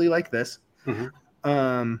specifically like this.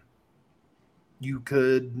 Mm-hmm. you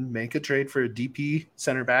could make a trade for a DP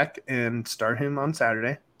center back and start him on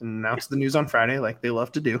Saturday and announce the news on Friday, like they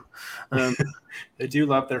love to do. They do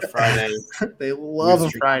love their Friday. They love a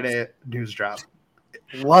Friday news drop.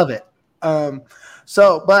 Love it. But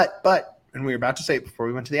and we were about to say it before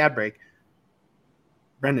we went to the ad break,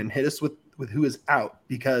 Brendan, hit us with who is out,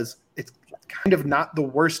 because it's kind of not the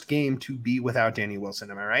worst game to be without Danny Wilson.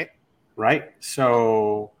 Am I right? Right.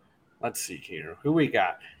 So let's see here. Who we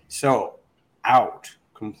got? So out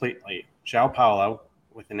completely. João Paulo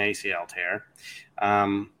with an ACL tear.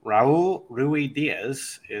 Raul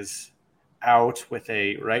Ruiz is out with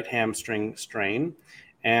a right hamstring strain.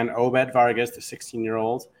 And Obed Vargas, the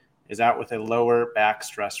 16-year-old, is out with a lower back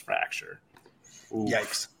stress fracture. Oof.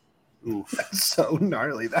 Yikes. Oof. That's so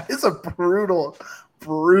gnarly. That is a brutal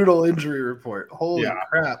injury report. Holy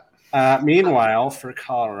crap. Meanwhile, for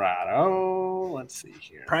Colorado, let's see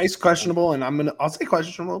here. Price questionable, and I'll say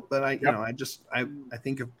questionable, but I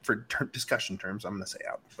think for discussion terms, I'm gonna say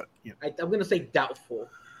out. But I'm gonna say doubtful.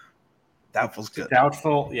 Doubtful's good.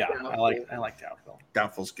 Doubtful, yeah. Doubtful. I like doubtful.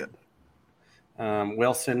 Doubtful's good.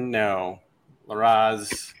 Wilson, no.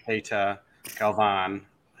 Larraz, Heta, Galvan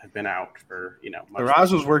have been out for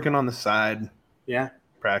Larraz was working on the side. Yeah.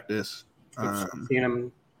 Practice. Seen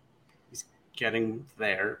him. He's getting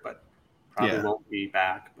there, but probably won't be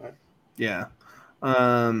back. But yeah.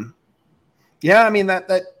 I mean that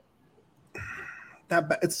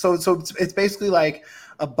it's so it's basically like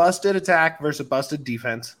a busted attack versus a busted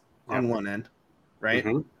defense on one end, right?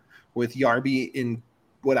 Mm-hmm. With Yarby in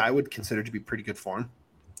what I would consider to be pretty good form.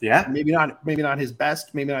 Yeah. Maybe not his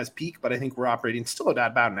best, maybe not his peak, but I think we're operating still at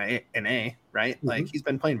about an A, right? Mm-hmm. Like he's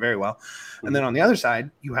been playing very well. Mm-hmm. And then on the other side,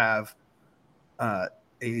 you have a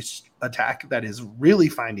attack that is really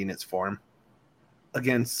finding its form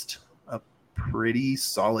against a pretty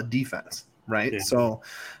solid defense, right? Yeah. So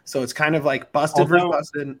it's kind of like busted versus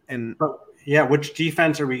busted. Which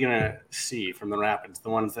defense are we gonna see from the Rapids? The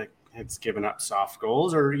ones that it's given up soft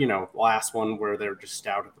goals, or last one where they're just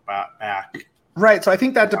stout at the back? Right. So I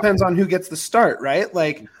think that depends on who gets the start, right?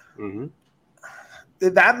 Like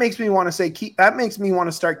that makes me want to say that makes me want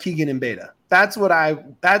to start Keegan and Beta.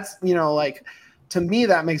 To me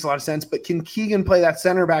that makes a lot of sense. But can Keegan play that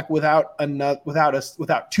center back without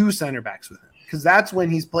two center backs with him? Because that's when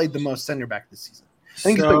he's played the most center back this season. I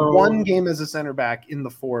think he's played one game as a center back in the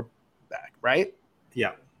 4 back, right?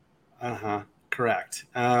 Yeah. Correct.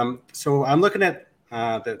 So I'm looking at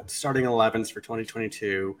the starting 11s for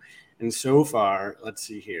 2022. And so far, let's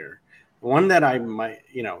see here. One that I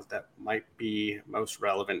might be most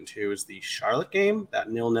relevant to is the Charlotte game, that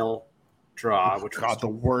 0-0 draw, which was the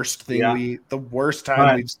worst thing the worst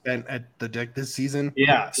time we've spent at the deck this season.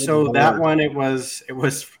 Yeah. So that one, it was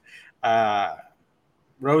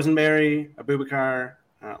Rosenberry, Abubakar,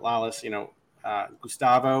 Lawless,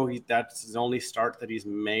 Gustavo. That's his only start that he's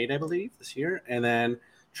made, I believe, this year, and then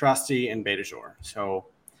Trusty and Beitajor. So,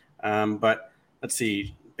 but let's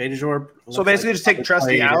see. Beitajor. So basically, just take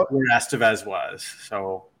Trusty out. Where Estevez was.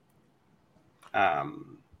 So,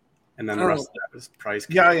 and then the rest of that is Price.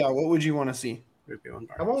 Yeah. What would you want to see?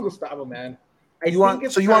 I want Gustavo, man. You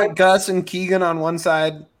want Gus and Keegan on one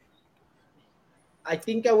side? I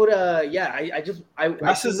think I would.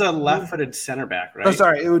 Gus is a left-footed center back, right? Oh,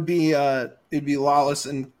 sorry. It would be Lawless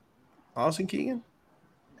and Keegan.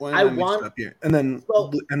 I want up here, and then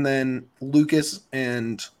Lucas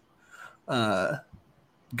and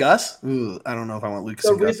Gus. Ooh, I don't know if I want Lucas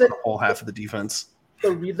and Gus on the whole half of the defense.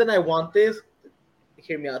 The reason I want this,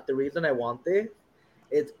 hear me out. The reason I want this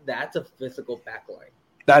is that's a physical backline.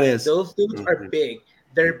 That is. Those dudes are big.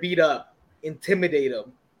 They're beat up. Intimidate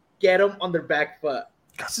them. Get them on their back foot.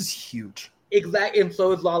 Gus is huge. Exactly, and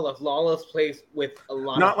so is Lawless. Lawless plays with a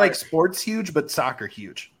lot. Not like sports huge, but soccer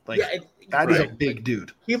huge. Like that is a big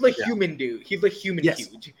dude. He's a human dude. He's a human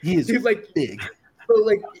huge. He's like big. So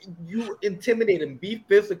like you intimidate him, be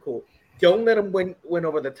physical. Don't let him win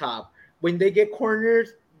over the top. When they get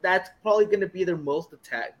corners, that's probably going to be their most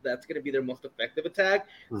attack. That's going to be their most effective attack.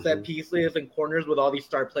 Set pieces and corners with all these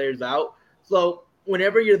star players out. So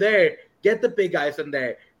whenever you're there, get the big guys in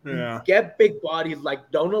there. Yeah. Get big bodies. Like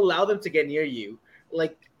don't allow them to get near you.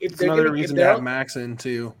 Like if it's another reason to have Max in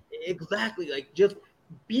too. Exactly. Like just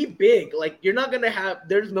be big. Like you're not gonna have.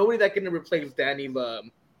 There's nobody that can replace Danny.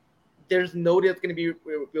 There's nobody that's gonna be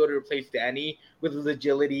able to replace Danny with his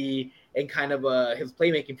agility and kind of his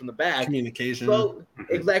playmaking from the back. Communication. So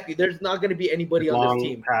exactly. There's not gonna be anybody on this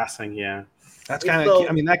team. Passing. Yeah. That's kind of.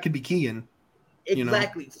 I mean, that could be Keegan.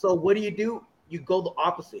 Exactly. So what do? You go the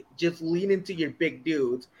opposite. Just lean into your big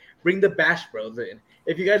dudes. Bring the Bash Bros in.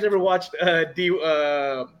 If you guys ever watched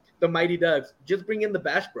the Mighty Ducks. Just bring in the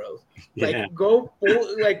Bash Bros. Go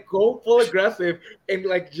full aggressive and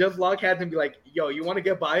just lock hands and be like, yo, you want to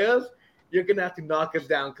get by us? You're gonna have to knock us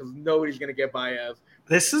down because nobody's gonna get by us.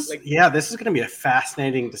 This is going to be a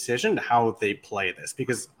fascinating decision to how they play this,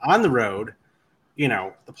 because on the road,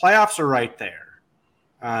 the playoffs are right there.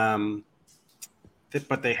 But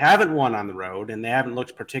they haven't won on the road, and they haven't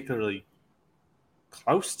looked particularly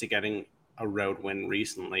close to getting a road win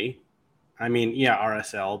recently. I mean,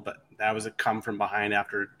 RSL, but that was a come from behind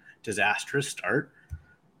after a disastrous start.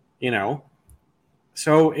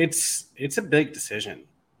 So it's a big decision,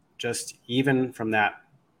 just even from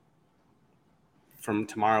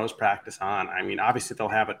tomorrow's practice on. I mean, obviously they'll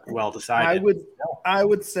have it well decided. I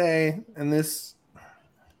would say, and here's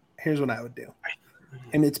what I would do.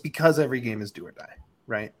 And it's because every game is do or die,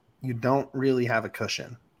 right? You don't really have a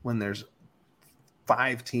cushion when there's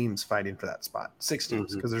 5 teams fighting for that spot, 6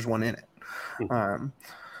 teams, because there's one in it. I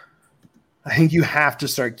think you have to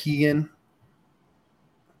start Keegan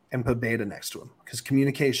and put Beta next to him, because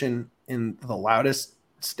communication in the loudest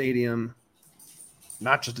stadium,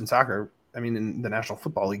 not just in soccer, I mean, in the National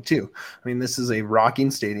Football League too. I mean, this is a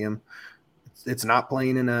rocking stadium. It's not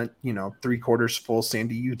playing in a 3/4 full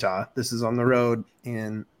Sandy, Utah. This is on the road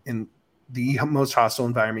in the most hostile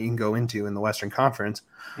environment you can go into in the Western Conference.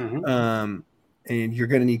 And you're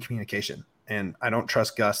going to need communication. And I don't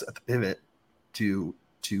trust Gus at the pivot to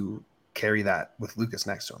carry that with Lucas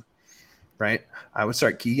next to him. Right? I would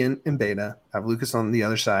start Keegan and Beta, have Lucas on the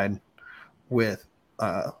other side with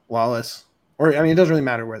Wallace. Or, I mean, it doesn't really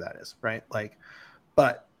matter where that is, right?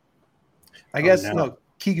 But I guess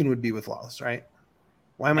Keegan would be with Wallace, right?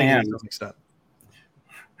 Why am I getting this mixed up?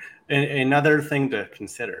 Another thing to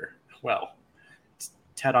consider,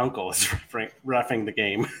 Ted Uncle is reffing the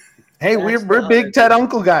game. Hey, we're big Ted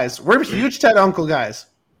Uncle guys. We're huge Ted Uncle guys.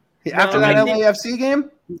 After that LAFC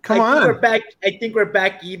game, come on. I think we're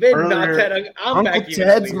back even. Not Ted. Uncle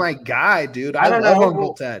Ted's my guy, dude. I love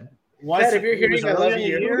Uncle Ted. Ted, if you're hearing, I love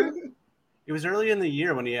you. It was early in the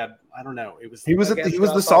year when he had, I don't know. He was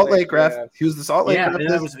the Salt Lake ref. Yeah. He was the Salt Lake ref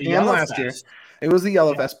last year. It was the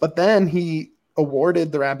Yellow Fest. But then he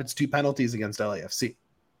awarded the Rapids 2 penalties against LAFC.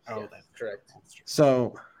 Oh, that's correct.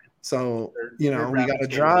 So we got a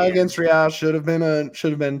draw against Real. Should have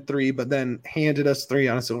been 3, but then handed us 3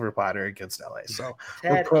 on a silver platter against LA. So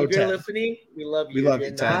Ted, if you're listening, we love you. We love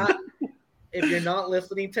you, Ted. If you're not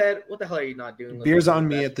listening, Ted, what the hell are you not doing? Beers on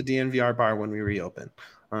me at the DNVR bar when we reopen.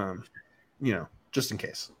 Just in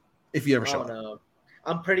case, if you ever show up.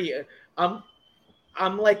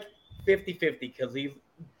 I'm like 50-50 because he's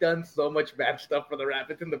done so much bad stuff for the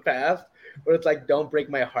Rapids in the past, but it's like, don't break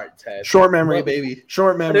my heart, Ted. Short memory, baby.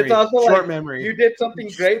 Short memory. But it's also short memory. You did something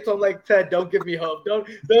great, so I'm like, Ted, don't give me hope. Don't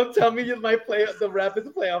tell me the Rapids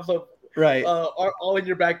playoffs are all in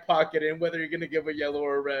your back pocket, and whether you're going to give a yellow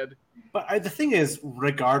or a red. But the thing is,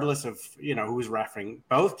 regardless of who's refereeing,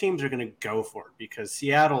 both teams are going to go for it, because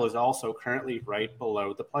Seattle is also currently right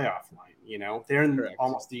below the playoff line. They're in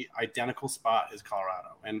almost the identical spot as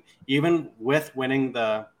Colorado, and even with winning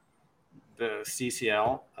the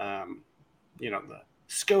CCL, the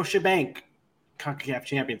Scotiabank CONCACAF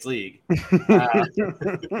Champions League,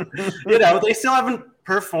 they still haven't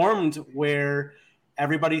performed where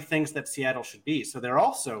everybody thinks that Seattle should be. So they're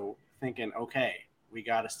also thinking, okay, we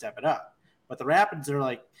got to step it up. But the Rapids are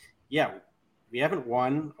like, we haven't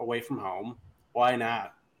won away from home. Why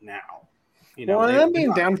not now? Them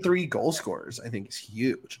being down 3 goal scorers, I think, is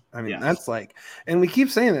huge. I mean, that's and we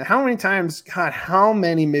keep saying that. How many times, God, how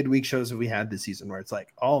many midweek shows have we had this season where it's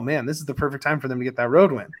like, oh man, this is the perfect time for them to get that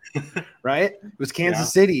road win, right? It was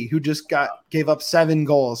Kansas City who just gave up 7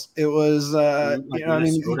 goals. It was,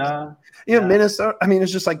 Minnesota. Minnesota. I mean,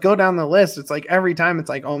 it's just like, go down the list. It's like every time it's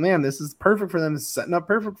like, oh man, this is perfect for them. It's setting up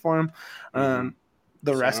perfect for them.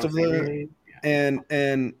 The rest of the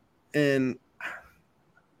and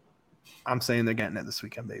I'm saying they're getting it this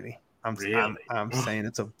weekend, baby. I'm saying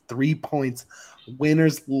it's a 3 points.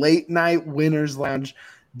 Winners late night winners lounge,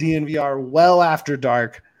 DNVR well after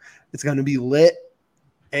dark. It's going to be lit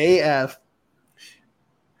AF.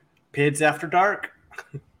 Pids after dark.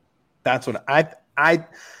 That's what I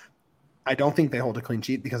don't think they hold a clean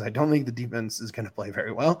sheet, because I don't think the defense is going to play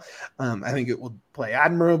very well. I think it will play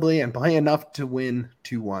admirably and play enough to win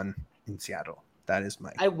 2-1 in Seattle. That is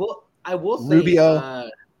my. I will say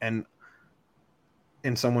Rubio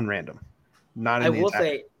and someone random, not in the attack.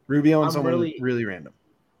 Say Rubio and someone really random.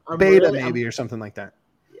 Beta maybe or something like that.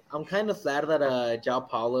 I'm kind of sad that João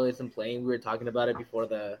Paulo isn't playing. We were talking about it before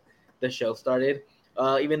the show started.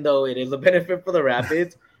 Even though it is a benefit for the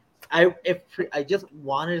Rapids, I just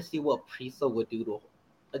wanted to see what Priso would do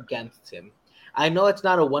against him. I know it's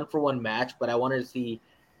not a 1-for-1 match, but I wanted to see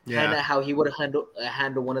kind of how he would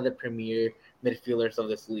handle one of the premier midfielders of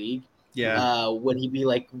this league. Yeah. Would he be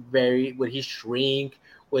like would he shrink?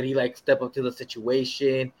 Would he like step up to the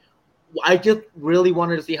situation? I just really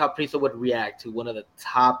wanted to see how Priso would react to one of the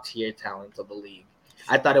top tier talents of the league.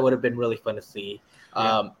 I thought it would have been really fun to see.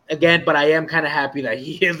 Again, but I am kind of happy that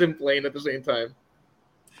he isn't playing at the same time.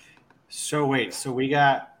 So we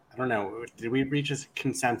got, I don't know, did we reach a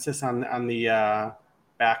consensus on the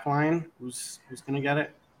back line? Who's going to get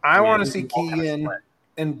it? I want to see Keegan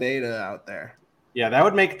and Beta out there. Yeah, that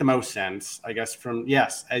would make the most sense, I guess,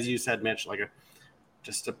 as you said, Mitch, like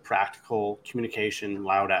just a practical communication,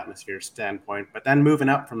 loud atmosphere standpoint. But then moving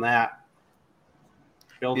up from that,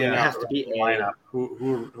 building up has to be the lineup.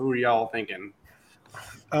 Who are y'all thinking?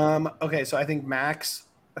 Okay, so I think Max,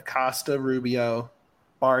 Acosta, Rubio,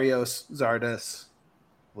 Barrios, Zardes,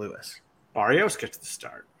 Lewis. Barrios gets the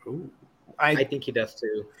start. Ooh. I think he does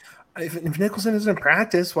too. If Nicholson isn't in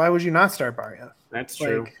practice, why would you not start Barrios? That's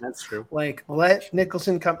true. That's true. Like, let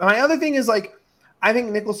Nicholson come. My other thing is, like, I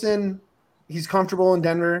think Nicholson, he's comfortable in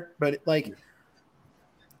Denver, but, like,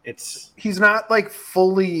 he's not, like,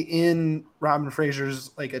 fully in Robin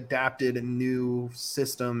Fraser's, like, adapted and new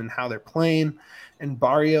system and how they're playing. And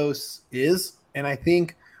Barrios is. And I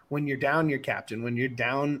think when you're down your captain, when you're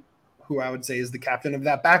down who I would say is the captain of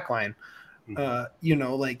that back line,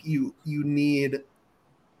 like, you need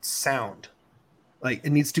sound. Like,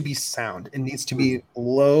 it needs to be sound. It needs to be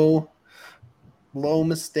low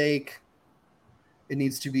mistake. It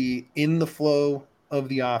needs to be in the flow of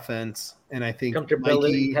the offense. And I think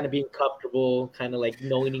comfortability, kind of being comfortable, kind of like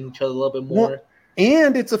knowing each other a little bit more. Well,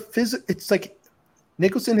 and it's like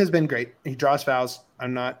Nicholson has been great. He draws fouls.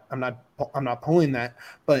 I'm not pulling that,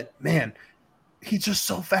 but man, he's just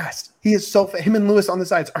so fast. He is so fast. Him and Lewis on the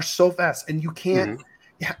sides are so fast, and you can't.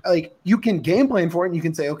 Like, you can game plan for it and you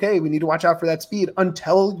can say, okay, we need to watch out for that speed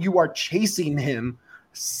until you are chasing him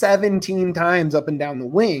 17 times up and down the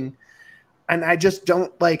wing. And I just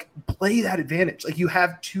don't play that advantage. Like, you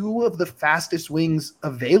have two of the fastest wings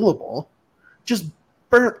available. Just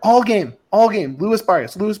burn all game. Lewis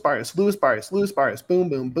Barrios. Boom,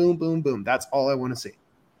 boom, boom, boom, boom. That's all I want to see.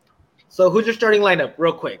 So who's your starting lineup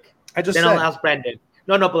real quick? I'll ask Brandon.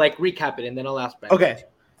 No, but recap it and then I'll ask Brandon. Okay.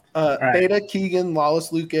 Right. Beta, Keegan,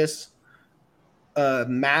 Lawless, Lucas,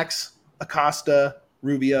 Max, Acosta,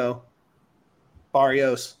 Rubio,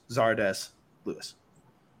 Barrios, Zardes, Lewis.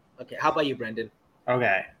 Okay, how about you, Brandon?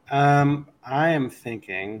 Okay, I am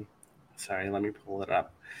thinking. Sorry, let me pull it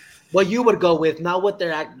up. What you would go with, not what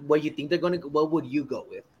what you think they're going to. What would you go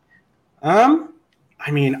with? I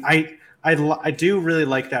mean, I do really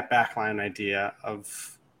like that backline idea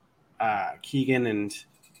of Keegan and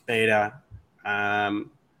Beta.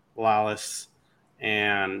 Lawless,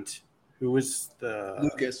 and who was the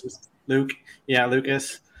Lucas?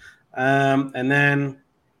 Lucas. And then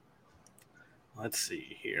let's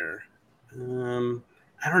see here. I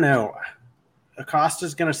don't know.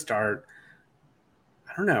 Acosta's gonna start.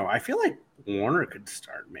 I don't know. I feel like Warner could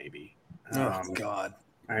start maybe. Oh God,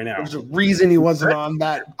 I know. There's a reason he wasn't on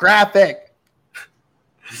that graphic.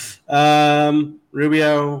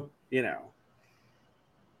 Rubio,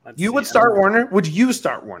 You would start Warner? Would you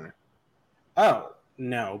start Warner? Oh,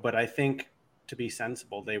 no, but I think to be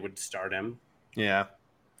sensible, they would start him. Yeah.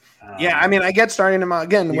 I mean, I get starting him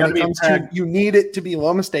again. When it comes to, you need it to be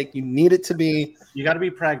low mistake. You need it to be. You got to be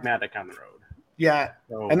pragmatic on the road. Yeah.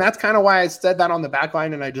 So, and that's kind of why I said that on the back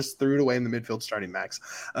line, and I just threw it away in the midfield starting Max.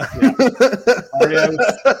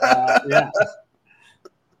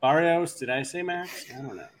 Barrios, did I say Max? I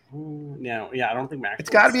don't know. No, I don't think Max. It's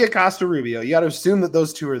got to be Acosta, Rubio. You got to assume that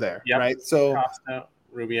those two are there, right? So Acosta,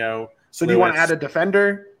 Rubio. So Lewis. Do you want to add a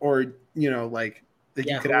defender, or you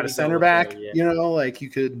could add a center back? You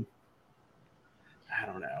could. I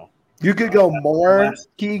don't know. You could go more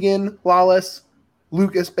Keegan, Lawless,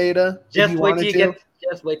 Lucas, Beta. Just wait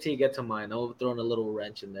till you get to mine. I'll throw in a little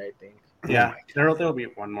wrench in there, I think. Yeah, there'll be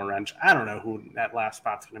one more wrench. I don't know who that last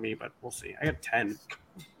spot's going to be, but we'll see. I got 10.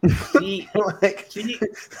 See, what I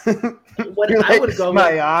would go with.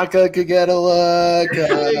 Mayaka could get a look.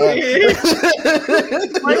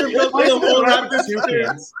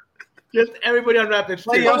 Just everybody on Rapid.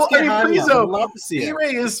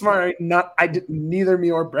 D-Ray is smart. Neither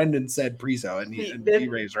me or Brendan said Priso, and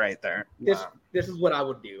D-Ray's right there. This is what I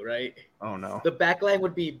would do, right? Oh no. The back line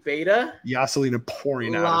would be Beta, Yaselina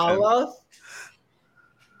pouring out Lala,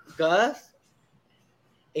 Gus,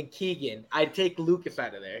 and Keegan. I'd take Lucas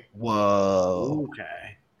out of there. Whoa.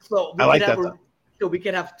 Okay. So I like that. So we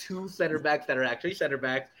can have two center backs that are actually center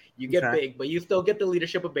backs. You get big, but you still get the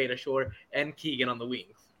leadership of Beta Shore and Keegan on the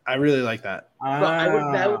wings. I really like that.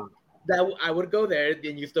 So I would go there.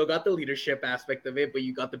 Then you still got the leadership aspect of it, but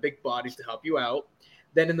you got the big bodies to help you out.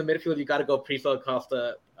 Then in the midfield, you got to go Priso,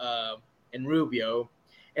 Acosta, and Rubio.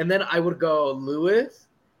 And then I would go Lewis.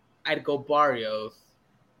 I'd go Barrios.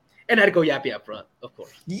 And I'd go Yappy up front, of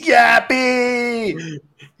course. Yappy!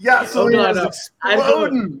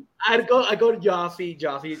 Exploding! I'd go to Jossie.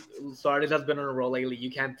 Jossie Sardis has been on a roll lately. You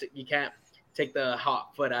can't take the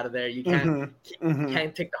hot foot out of there. You can't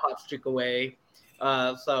take the hot streak away.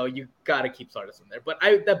 So you got to keep Sardis in there. But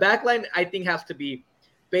the back line, I think, has to be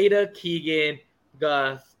Beta, Keegan,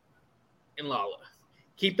 Gus, and Lawless.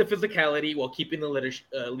 Keep the physicality while keeping the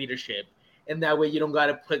leadership. And that way you don't got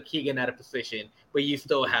to put Keegan out of position, but you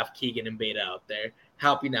still have Keegan and Beta out there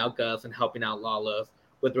helping out Gus and helping out Lawless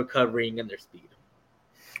with recovering and their speed.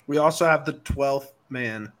 We also have the 12th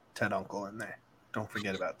man, Ted Uncle, in there. Don't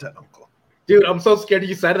forget about Ted Uncle. Dude, I'm so scared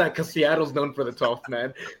you said that because Seattle's known for the 12th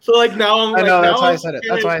man. So now I'm that's why I said it.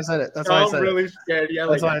 That's why I said it. I'm really scared. Yeah,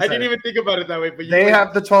 I didn't even think about it that way. But they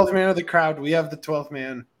have the 12th man of the crowd. We have the 12th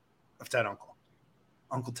man of Ted Uncle.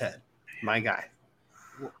 Uncle Ted, my guy.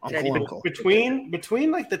 Uncle.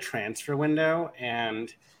 Between like the transfer window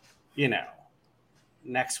and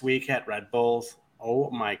next week at Red Bulls,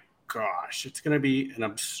 oh my gosh, it's gonna be an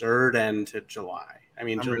absurd end to July. I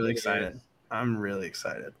mean, I'm really excited. I'm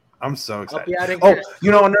so excited. No. I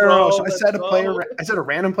said a player. I said a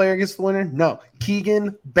random player gets the winner. No,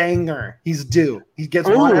 Keegan Banger. He's due. He gets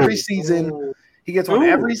one every season. He gets one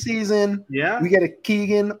every season. Yeah, we get a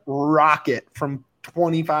Keegan rocket from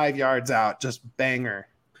 25 yards out, just banger.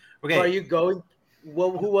 Okay. So are you going?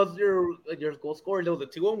 Well, who was your goal scorer? There was a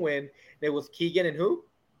 2-1 win. There was Keegan and who?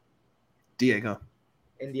 Diego.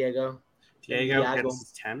 Diego gets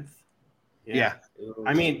his 10th. Yeah. Ooh,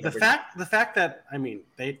 I mean, the fact that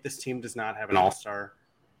this team does not have an all-star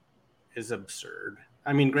is absurd.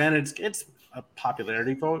 I mean, granted, it's a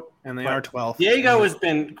popularity vote, and they are 12th. Diego has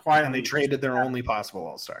been quietly, and they traded their only possible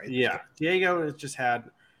all-star. Yeah, Diego has just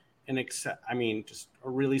had just a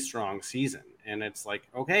really strong season. And it's like,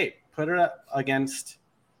 okay, put it up against,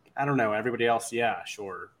 I don't know, everybody else. Yeah,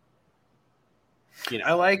 sure.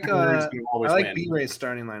 I like B-Ray's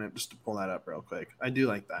starting lineup, just to pull that up real quick. I do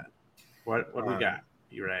like that. What we got,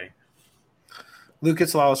 B-Ray?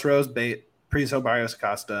 Lucas, Lawless, Rose, Bate, Priso, Barrios,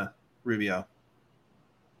 Acosta, Rubio,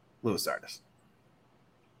 Luis Sardis.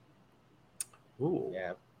 Ooh.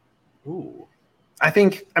 Yeah. Ooh.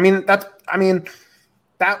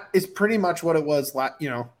 That is pretty much what it was.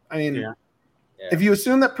 Yeah. If you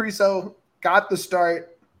assume that Priso got the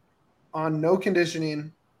start on no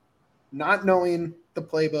conditioning, not knowing the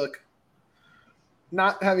playbook,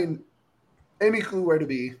 not having any clue where to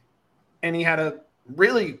be, and he had a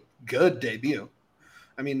really good debut.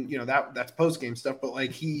 I mean, that's post-game stuff, but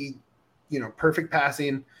like he, perfect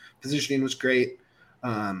passing, positioning was great.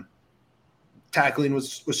 Tackling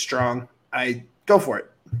was strong. I go for it.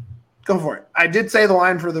 Go for it. I did say the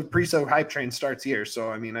line for the Priso hype train starts here,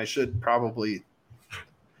 so I should probably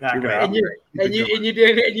back it up. And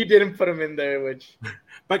you didn't put him in there, which.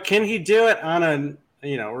 But can he do it on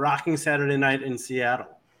a rocking Saturday night in Seattle?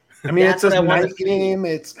 It's a night game.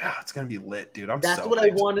 It's gonna be lit, dude. That's what I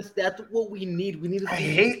want to. That's what we need. We need to see. I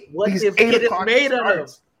hate what these this kid is made of.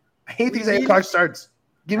 I hate these 8 o'clock starts.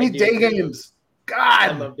 Give me day games. God,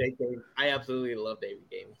 I love day games. I absolutely love day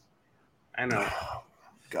games. I know.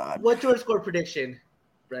 God. What's your score prediction,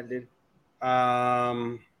 Brendan?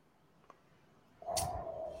 I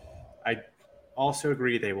also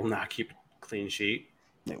agree they will not keep a clean sheet.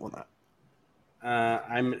 They will not.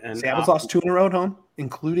 Seattle's lost 2 in a row at home,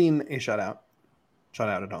 including a shutout.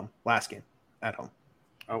 Shutout at home. Last game at home.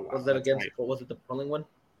 Oh, wow. Was that against? Right. What was it? The Portland one?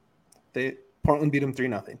 Portland beat them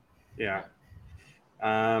 3-0. Yeah.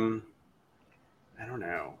 I don't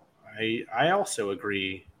know. I also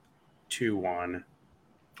agree 2-1.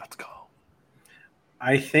 Let's go.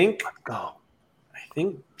 I think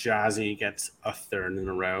Jazzy gets a third in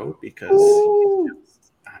a row because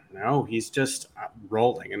he's just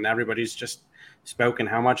rolling, and everybody's just spoken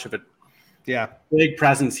how much of a big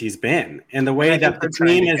presence he's been, and the way that the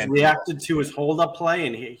team has reacted to his hold-up play,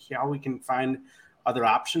 and how we can find other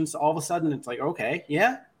options. All of a sudden, it's like, okay,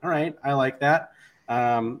 yeah, all right, I like that.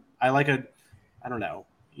 I like I don't know.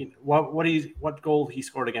 What goal he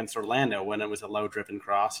scored against Orlando when it was a low-driven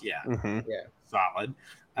cross? Yeah, solid.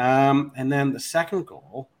 And then the second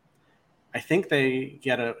goal, I think they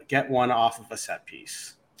get one off of a set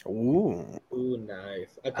piece. Ooh,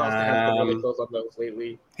 nice. Acosta has been really close on those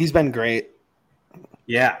lately. He's been great.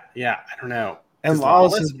 Yeah. I don't know. And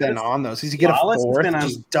Lawless has been on those. He's get a fourth,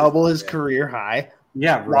 just double his career high.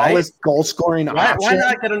 Yeah, right. Lawless goal scoring option. Why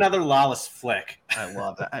not get another Lawless flick? I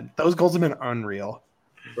love that. Those goals have been unreal.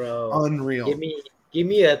 Bro, Unreal. Give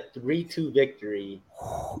me a 3-2 victory.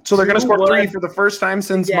 So they're going to score 3 for the first time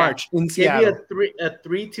since March in Seattle. Give me a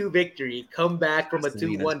 3-2 victory. Come back from a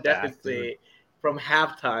 2-1 deficit from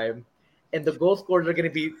halftime, and the goal scorers are going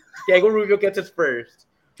to be Diego Rubio gets his first.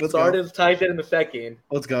 Zardes ties it in the second.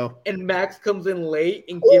 Let's go. And Max comes in late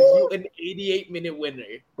and gives you an 88-minute winner.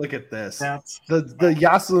 Look at this. The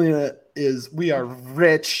Yaselina is. We are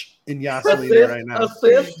rich in Yaselina right now.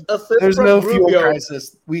 Assist There's from no Rubio. fuel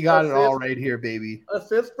crisis. We got it all right here, baby.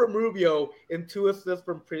 Assist from Rubio and 2 assists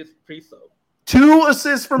from Priso. 2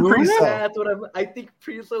 assists from Priso. That's what I think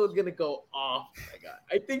Priso is gonna go off. Oh my god!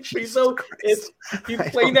 I think Priso he's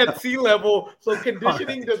playing at sea level, so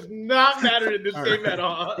conditioning does not matter in this game at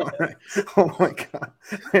all. All right. Oh my god!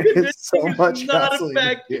 There's so much not a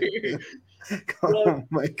factor. Oh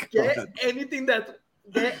my god!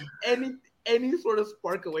 Get any sort of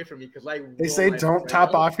spark away from me because they say don't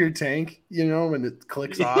top off your tank, when it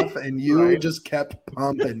clicks off, and you just kept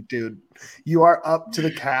pumping, dude. You are up to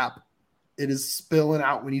the cap. It is spilling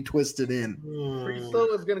out when you twist it in.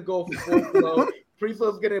 Priso is gonna go full flow.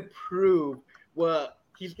 Priso is gonna prove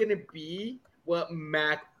he's gonna be what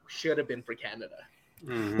Mac should have been for Canada.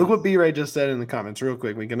 Mm-hmm. Look what B-Ray just said in the comments, real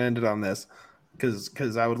quick. We can end it on this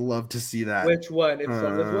because I would love to see that. Which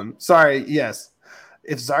one? Sorry, yes.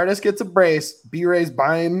 If Zardes gets a brace, B-Ray's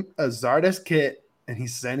buying a Zardes kit. And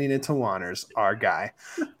he's sending it to Wanners, our guy.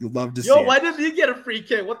 You'd love to see it. Why does he get a free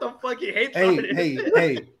kit? What the fuck? He hates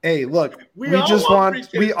Hey, look. We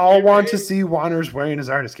all want to see Wanners wearing his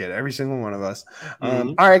artist kit. Every single one of us.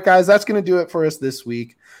 All right, guys, that's going to do it for us this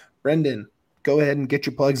week. Brendan, go ahead and get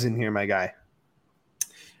your plugs in here, my guy.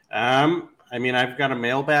 I've got a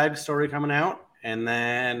mailbag story coming out. And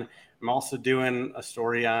then I'm also doing a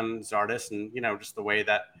story on Zardes and, just the way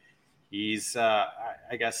that he's,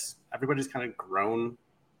 I guess, everybody's kind of grown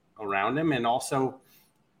around him and also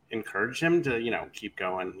encourage him to, keep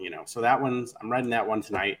going, So I'm writing that one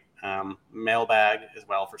tonight. Mailbag as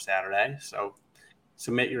well for Saturday. So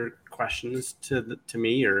submit your questions to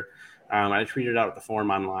me or I tweeted out the form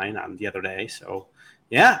online on the other day. So,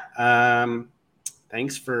 yeah.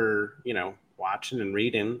 Thanks for, watching and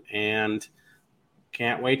reading and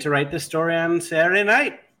can't wait to write this story on Saturday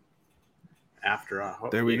night. After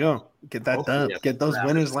there we go. Get that done. Get those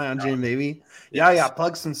winners lounge in, baby. Yes. Yeah.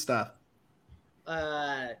 Plug some stuff.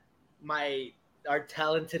 Our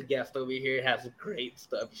talented guest over here has great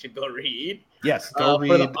stuff. You should go read. Yes, go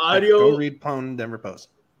read Denver Post.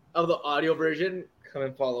 Of the audio version, come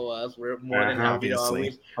and follow us. We're more than happy to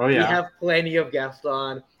always. We have plenty of guests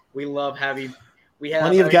on. We love having. We have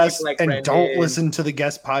plenty of guests, and Brendan. Don't listen to the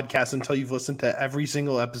guest podcast until you've listened to every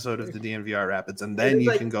single episode of the DNVR Rapids, and then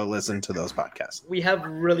you can go listen to those podcasts. We have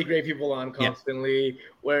really great people on constantly.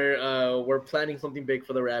 Yeah. We're planning something big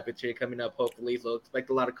for the Rapids here coming up, hopefully. So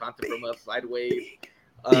expect a lot of content from us sideways.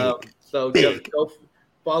 Just go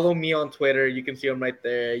follow me on Twitter. You can see them right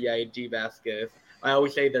there. Yeah, G Vasquez. I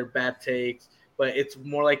always say they're bad takes, but it's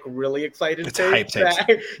more like really excited. It's hype takes.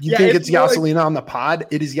 You think it's Yaselina on the pod?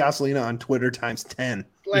 It is Yaselina on Twitter times 10.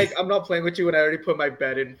 Like, I'm not playing with you when I already put my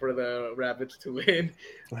bet in for the Rapids to win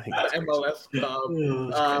MLS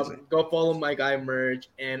Cup. Go follow my guy Merge,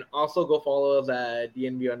 and also go follow us at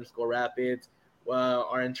DNV_Rapids.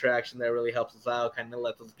 Our interaction there really helps us out, kind of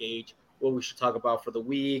lets us gauge what we should talk about for the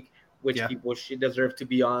week, which people should deserve to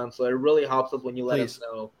be on. So it really helps us when you let us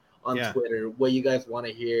know on Twitter what you guys want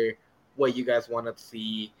to hear, what you guys want to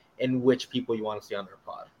see, and which people you want to see on their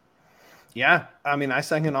pod. Yeah, I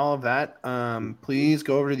second all of that. Please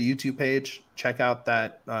go over to the YouTube page, check out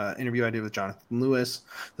that interview I did with Jonathan Lewis.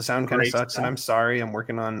 The sound kind of sucks, and I'm sorry. I'm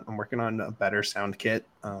working on a better sound kit.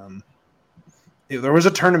 There was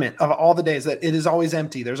a tournament of all the days that it is always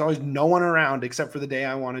empty. There's always no one around except for the day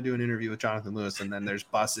I want to do an interview with Jonathan Lewis, and then there's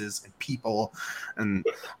buses and people, and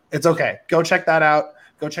it's okay. Go check that out.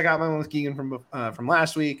 Go check out my one with Keegan from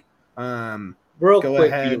last week. Real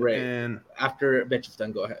quick, and after Mitch is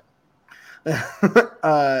done, go ahead.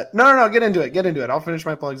 No, get into it. I'll finish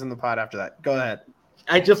my plugs in the pod after that. Go ahead.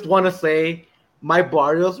 I just want to say my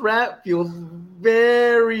Barrios rap feels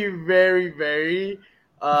very, very, very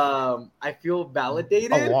I feel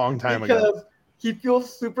validated a long time ago. He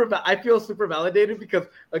feels I feel super validated because,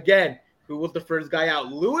 again, who was the first guy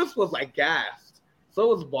out? Lewis was like gassed. So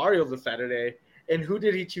was Barrios this Saturday. And who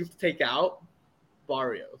did he choose to take out?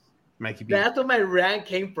 Barrios. Mikey B. That's where my rant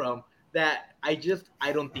came from. That I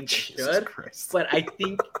don't think they should. But I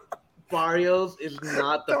think Barrios is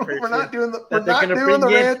not the person. We're not doing the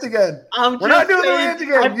rant again. We're not doing the rant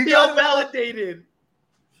again. I feel validated.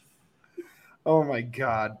 Oh my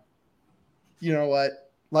God. You know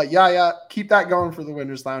what? Like, yeah, keep that going for the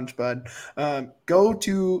Winners Lounge, bud. Go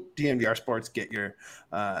to DNVR Sports, get your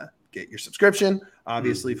subscription.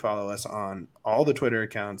 Obviously, follow us on all the Twitter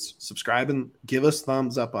accounts. Subscribe and give us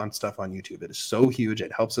thumbs up on stuff on YouTube. It is so huge.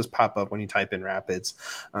 It helps us pop up when you type in Rapids.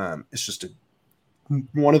 It's just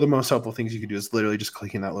one of the most helpful things you can do is literally just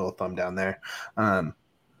clicking that little thumb down there.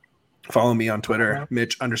 Follow me on Twitter,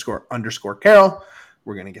 Mitch__Carroll.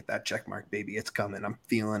 We're going to get that check mark, baby. It's coming. I'm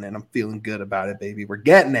feeling it. I'm feeling good about it, baby. We're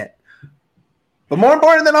getting it. But more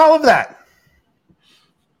important than all of that,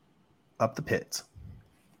 up the pits.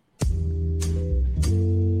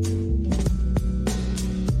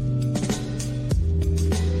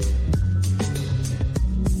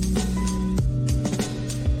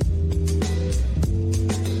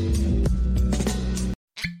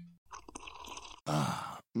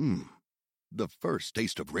 The first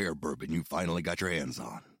taste of rare bourbon you finally got your hands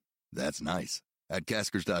on. That's nice. At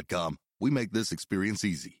Caskers.com, we make this experience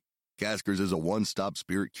easy. Caskers is a one-stop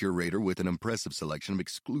spirit curator with an impressive selection of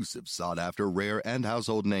exclusive, sought-after, rare, and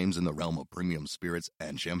household names in the realm of premium spirits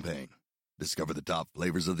and champagne. Discover the top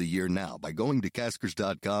flavors of the year now by going to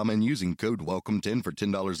Caskers.com and using code WELCOME10 for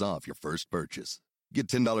 $10 off your first purchase. Get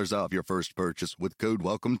 $10 off your first purchase with code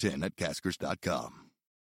WELCOME10 at Caskers.com.